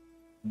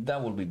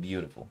 that would be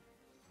beautiful.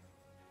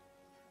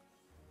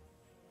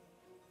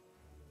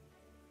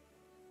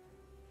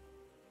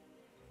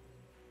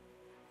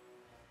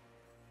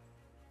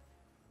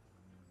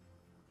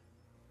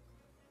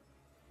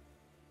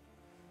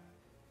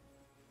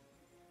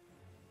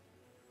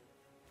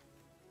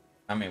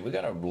 I mean, we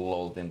got a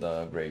load in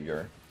the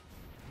graveyard.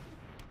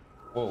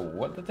 Whoa,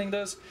 what the thing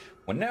does?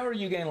 Whenever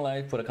you gain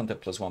life, put a counter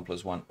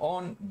 +1/+1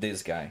 on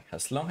this guy.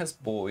 As long as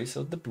Voice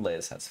of the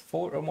Blessed has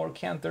 4 or more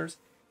counters,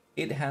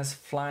 it has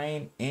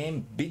flying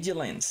and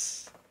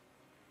vigilance.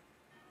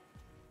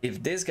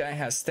 If this guy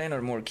has 10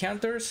 or more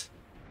counters,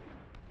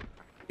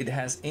 it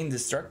has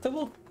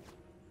indestructible.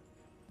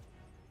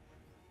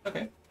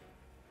 Okay.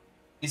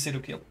 Easy to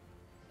kill.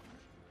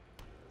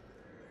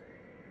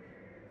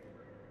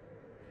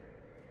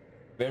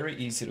 Very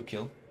easy to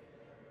kill.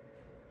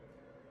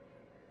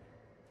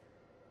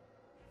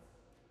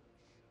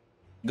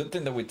 Good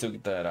thing that we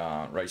took that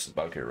Righteous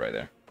Valkyrie right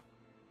there.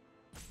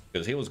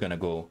 Because he was gonna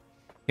go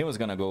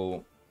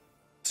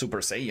Super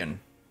Saiyan.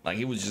 Like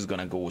he was just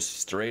gonna go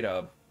straight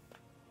up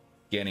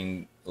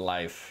getting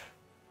life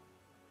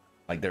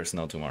like there's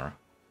no tomorrow.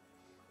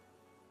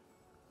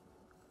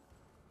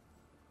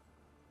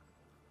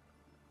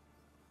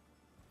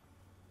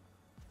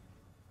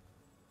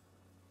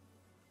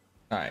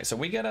 Alright, so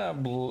we got a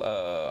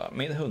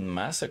Midhood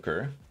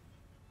Massacre.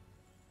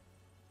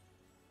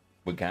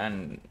 We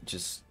can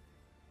just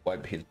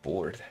wipe his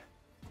board.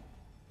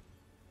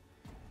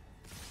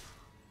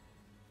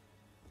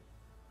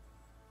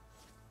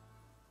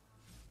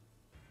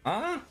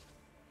 Huh?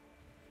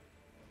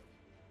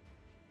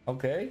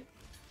 Okay.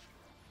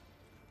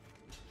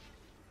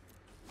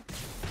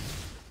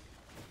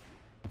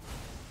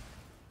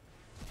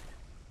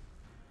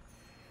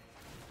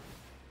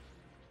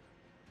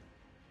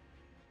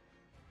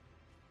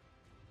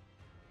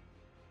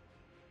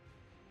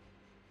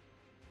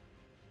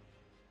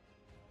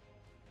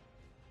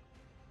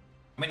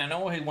 I mean, I know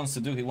what he wants to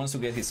do. He wants to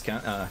get his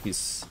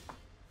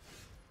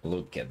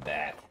Look at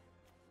that.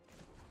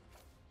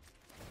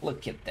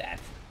 Look at that.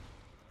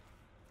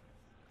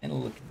 And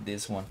look at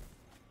this one.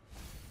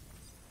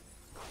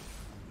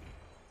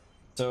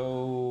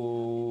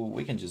 So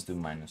we can just do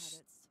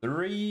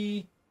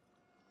 -3.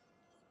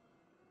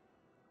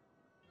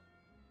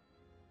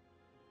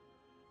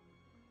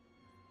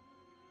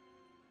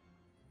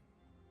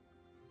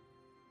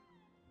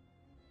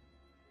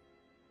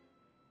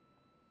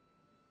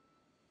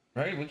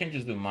 Right, we can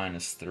just do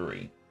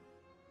 -3.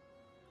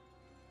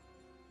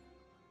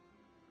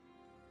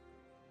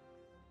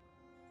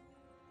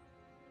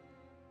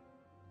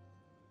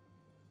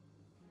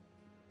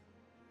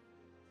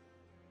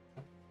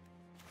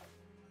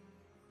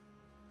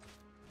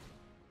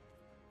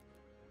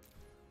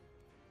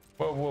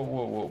 Whoa, whoa,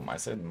 whoa, whoa. I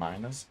said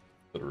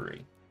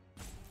 -3.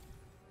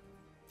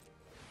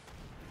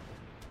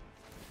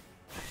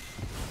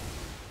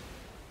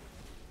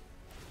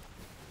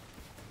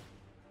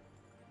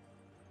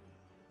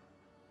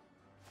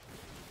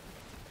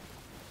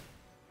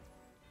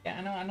 Yeah,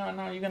 I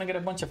know. You're gonna get a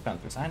bunch of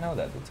counters. I know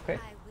that. It's okay.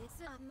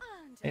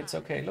 It's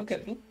okay. Look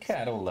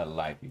at all that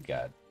life you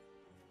got.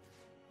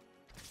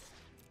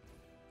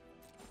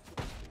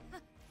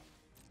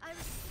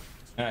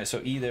 Alright,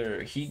 so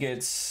either he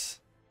gets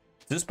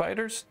 2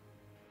 spiders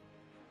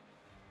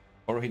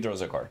or he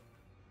draws a card.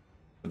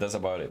 But that's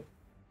about it.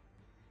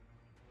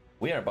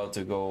 We are about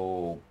to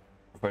go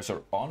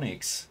Professor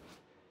Onyx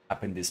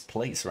up in this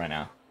place right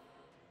now.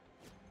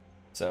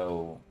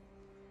 So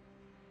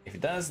if he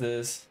does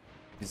this,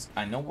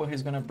 I know what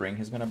he's gonna bring.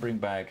 He's gonna bring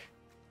back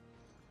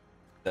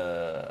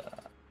the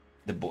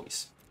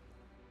boys.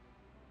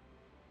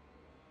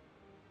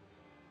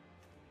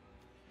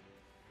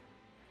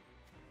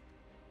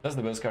 That's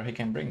the best card he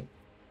can bring.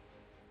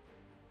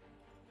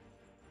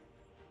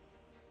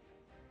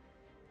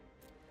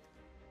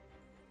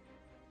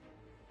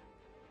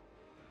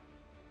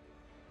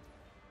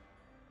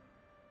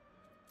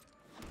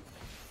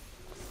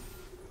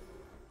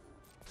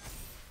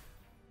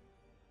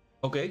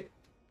 Okay.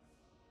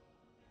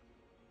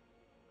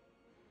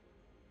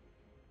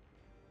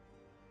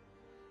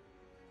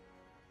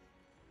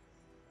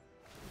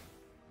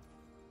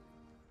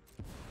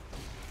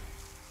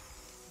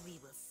 We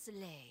will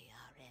slay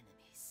our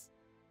enemies.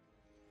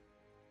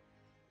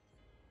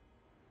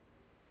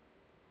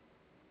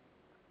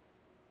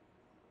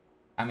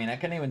 I mean, I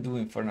can even do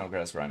Infernal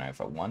Grasp right now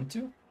if I want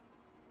to.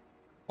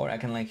 Or I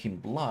can let him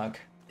block,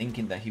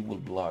 thinking that he will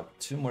block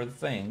 2 more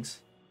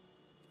things.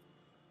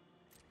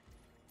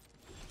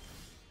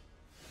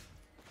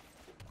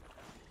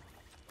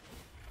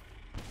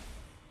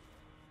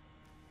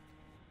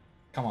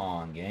 Come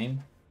on,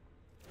 game.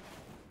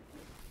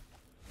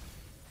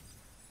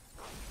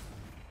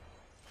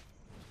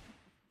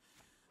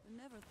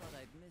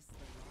 miss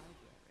the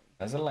library.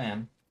 That's a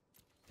land.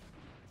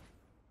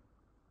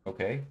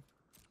 Okay.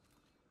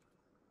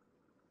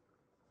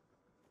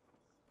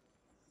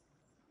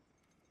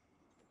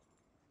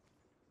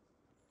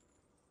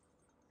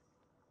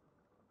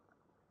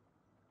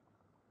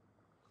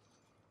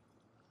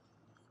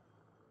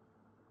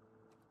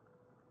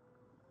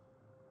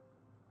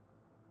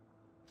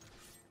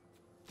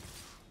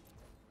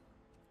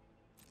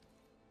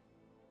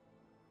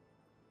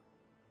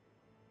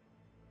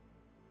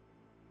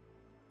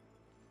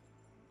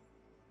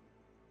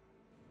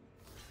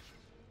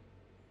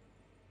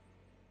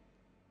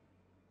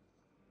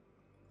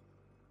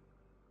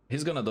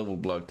 He's gonna double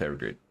block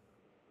Tergrid.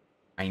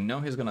 I know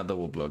he's gonna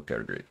double block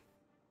Tergrid.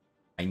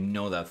 I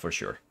know that for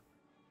sure.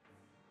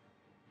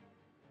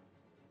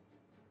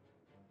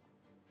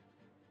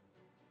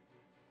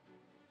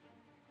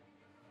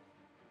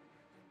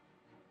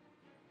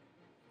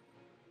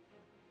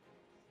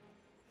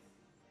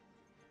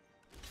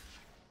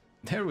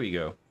 There we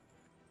go.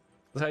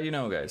 That's how you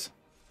know, guys.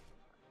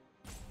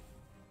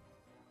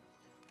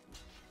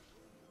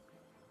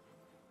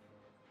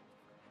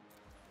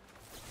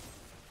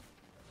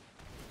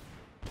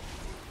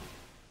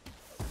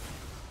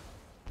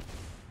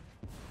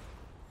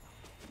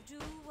 Do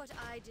what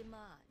I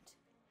demand.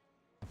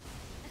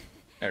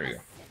 There you A go.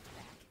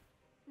 setback.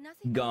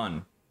 Nothing.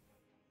 Gone.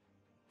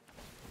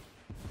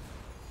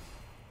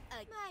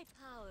 My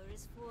power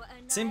is for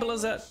Simple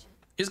as that. annihilation.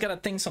 You just gotta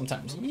think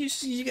sometimes.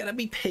 You gotta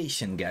be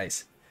patient,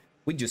 guys.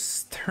 We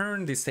just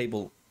turned this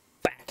table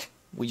back.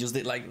 We just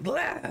did like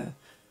blah.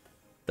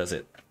 That's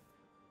it.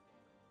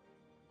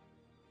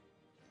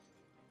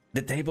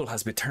 The table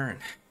has been turned.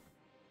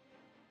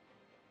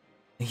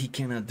 He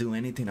cannot do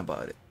anything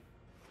about it.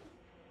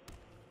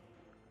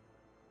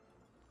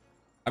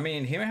 I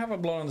mean, he may have a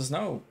blow on the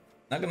snow.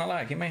 Not gonna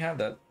lie, he may have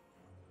that.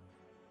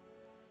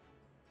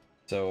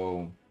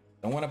 So,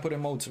 don't want to put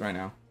emotes right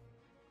now.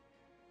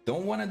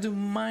 Don't want to do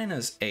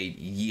 -8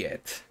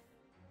 yet.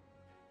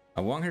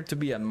 I want her to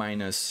be at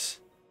minus...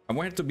 I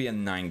want her to be at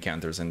 9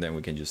 counters and then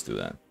we can just do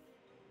that.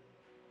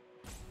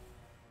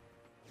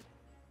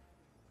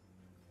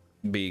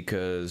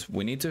 Because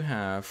we need to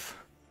have...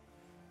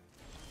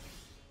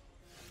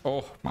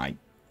 Oh my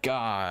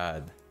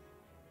god.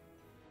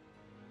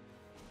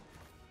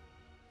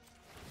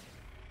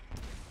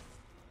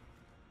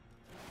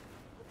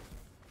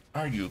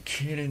 Are you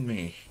kidding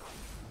me?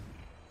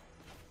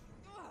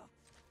 Ugh,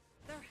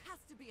 there has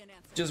to be an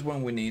answer. Just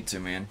when we need to,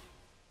 man.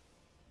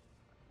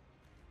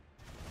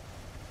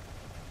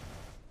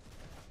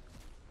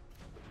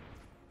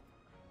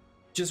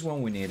 Just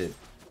when we need it.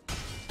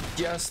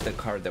 Just the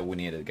card that we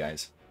needed,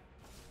 guys.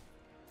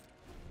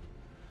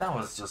 That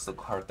was just the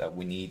card that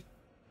we need.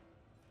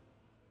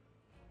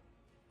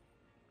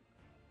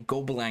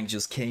 Go Blank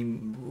just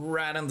came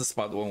right on the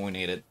spot when we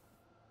needed.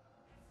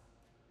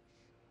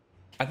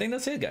 I think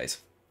that's it,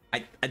 guys.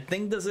 I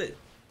think that's it.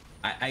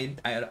 I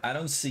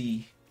don't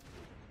see...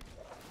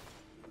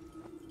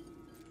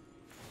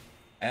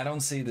 I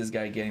don't see this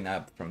guy getting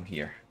up from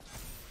here.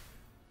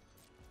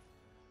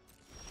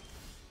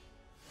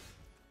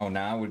 Oh,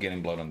 now we're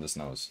getting blood on this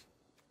nose.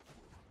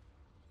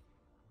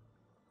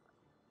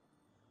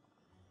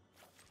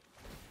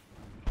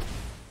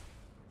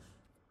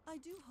 I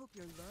do hope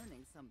you're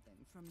learning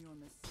something from your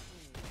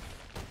mistake.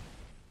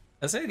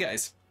 That's it,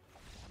 guys.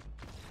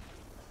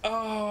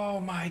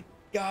 Oh my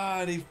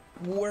god, it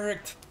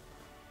worked.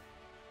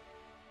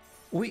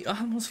 We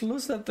almost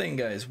lost that thing,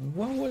 guys.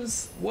 What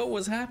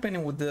was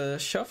happening with the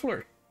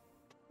shuffler?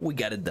 We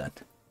got it done.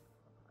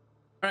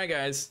 All right,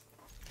 guys.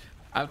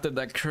 After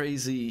that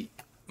crazy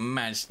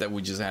match that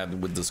we just had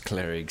with those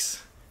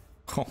clerics,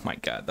 oh my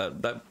god,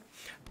 that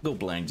Go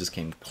Blank just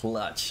came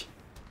clutch.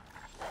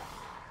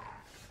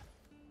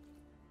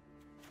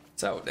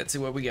 So let's see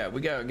what we got. We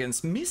got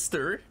against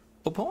Mr.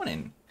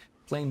 Opponent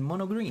playing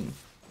mono green.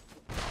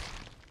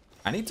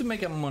 I need to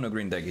make a mono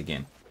green deck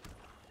again.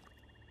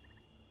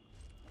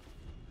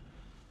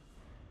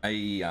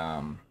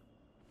 I've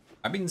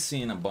been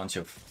seeing a bunch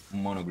of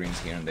mono greens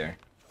here and there.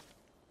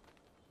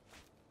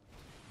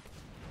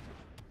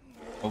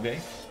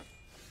 Okay.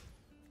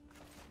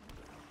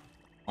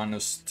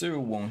 -2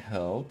 won't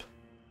help.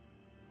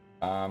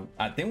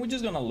 I think we're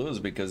just gonna lose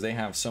because they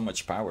have so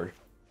much power.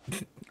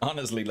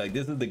 Honestly, like,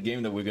 this is the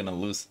game that we're gonna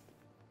lose.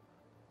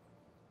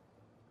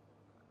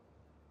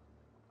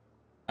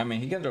 I mean,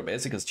 he can drop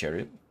Ezeka's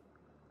Chariot.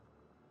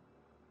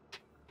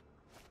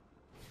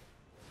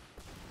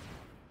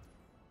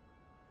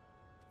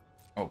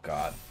 Oh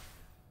god.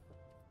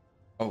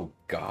 Oh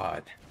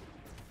god.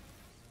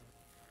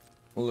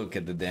 Look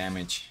at the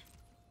damage.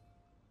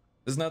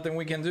 There's nothing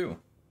we can do.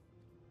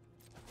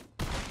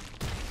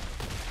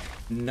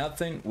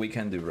 Nothing we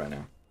can do right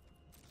now.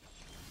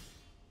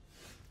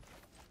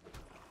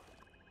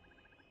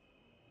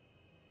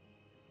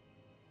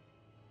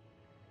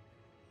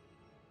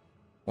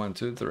 One,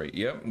 two, three.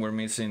 Yep, we're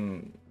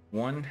missing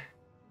one.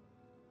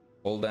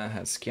 All that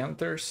has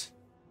counters.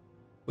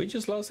 We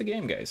just lost the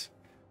game, guys.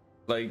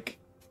 Like,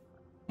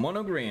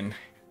 mono green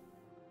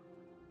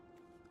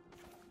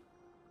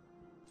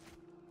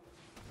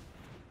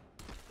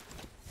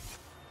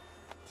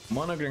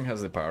Mono green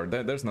has the power.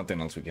 There's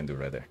nothing else we can do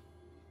right there.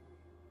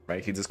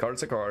 Right? He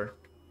discards a card.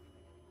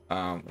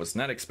 Was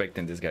not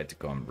expecting this guy to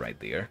come right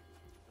there.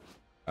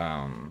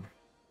 Oh,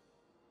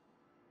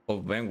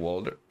 Van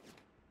Walder.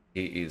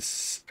 He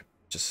is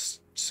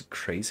just a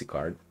crazy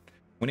card.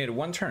 We need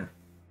one turn.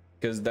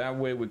 Because that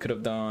way we could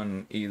have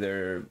done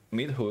either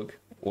mid-hook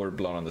or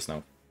Blood on the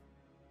Snow.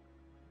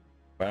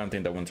 But I don't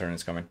think that one turn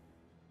is coming.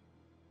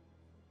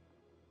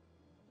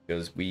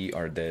 Because we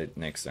are dead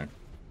next turn.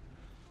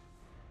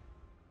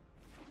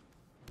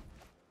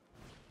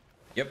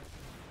 Yep.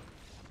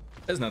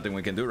 There's nothing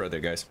we can do right there,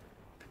 guys.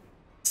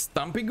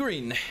 Stumpy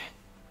Green.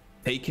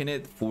 Taking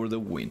it for the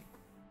win.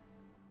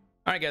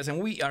 Alright, guys,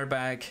 and we are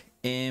back.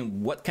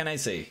 And what can I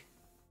say?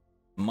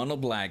 Mono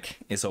Black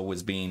has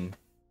always been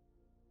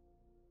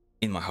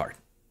in my heart.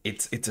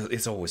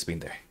 It's always been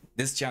there.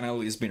 This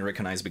channel is being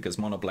recognized because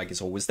Mono Black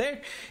is always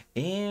there.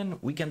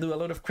 And we can do a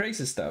lot of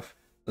crazy stuff.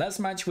 Last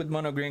match with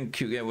Mono Green,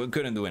 we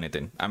couldn't do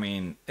anything. I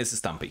mean, it's a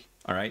Stumpy,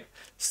 alright?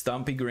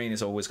 Stumpy Green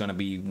is always going to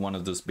be one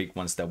of those big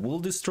ones that will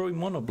destroy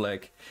Mono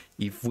Black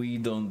if we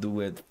don't do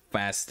it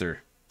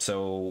faster.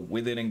 So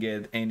we didn't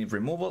get any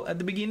removal at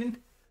the beginning.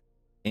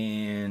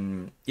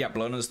 And yeah,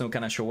 Blood on the Snow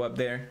kind of show up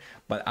there.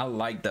 But I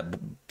like that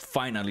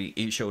finally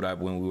it showed up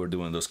when we were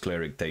doing those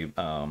Cleric tape,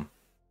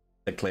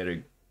 the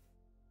Cleric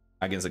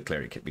against the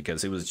Cleric,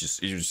 because it was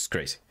just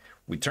crazy.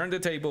 We turned the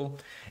table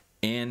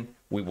and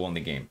we won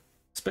the game.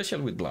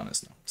 Especially with Blood on the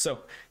Snow.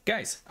 So,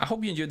 guys, I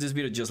hope you enjoyed this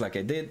video just like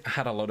I did. I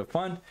had a lot of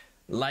fun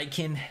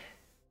liking,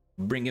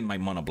 bringing my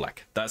Mono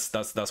Black. That's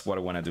what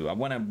I want to do. I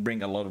want to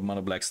bring a lot of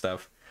Mono Black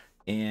stuff,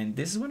 and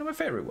this is one of my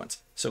favorite ones.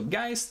 So,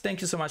 guys,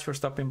 thank you so much for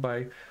stopping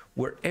by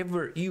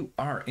wherever you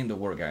are in the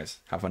world, guys.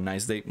 Have a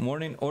nice day,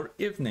 morning, or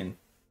evening,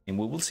 and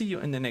we will see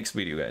you in the next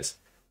video, guys.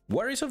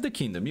 Warriors of the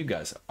Kingdom, you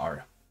guys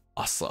are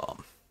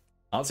awesome.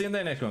 I'll see you in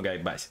the next one,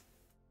 guys. Bye.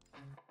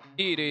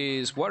 It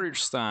is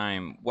Warriors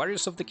time.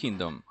 Warriors of the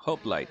Kingdom,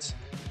 Hoplites,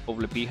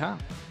 Ovlepija,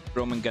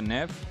 Roman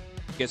Ganev,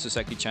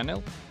 Kesosaki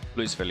Channel,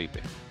 Luis Felipe.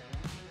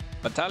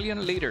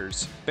 Battalion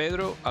Leaders,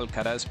 Pedro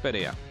Alcaraz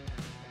Perea.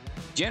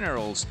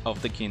 Generals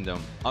of the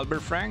Kingdom,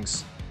 Albert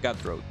Franks,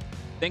 Gutroad.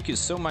 Thank you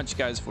so much,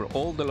 guys, for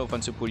all the love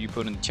and support you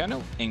put in the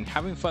channel and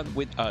having fun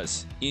with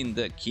us in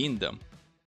the Kingdom.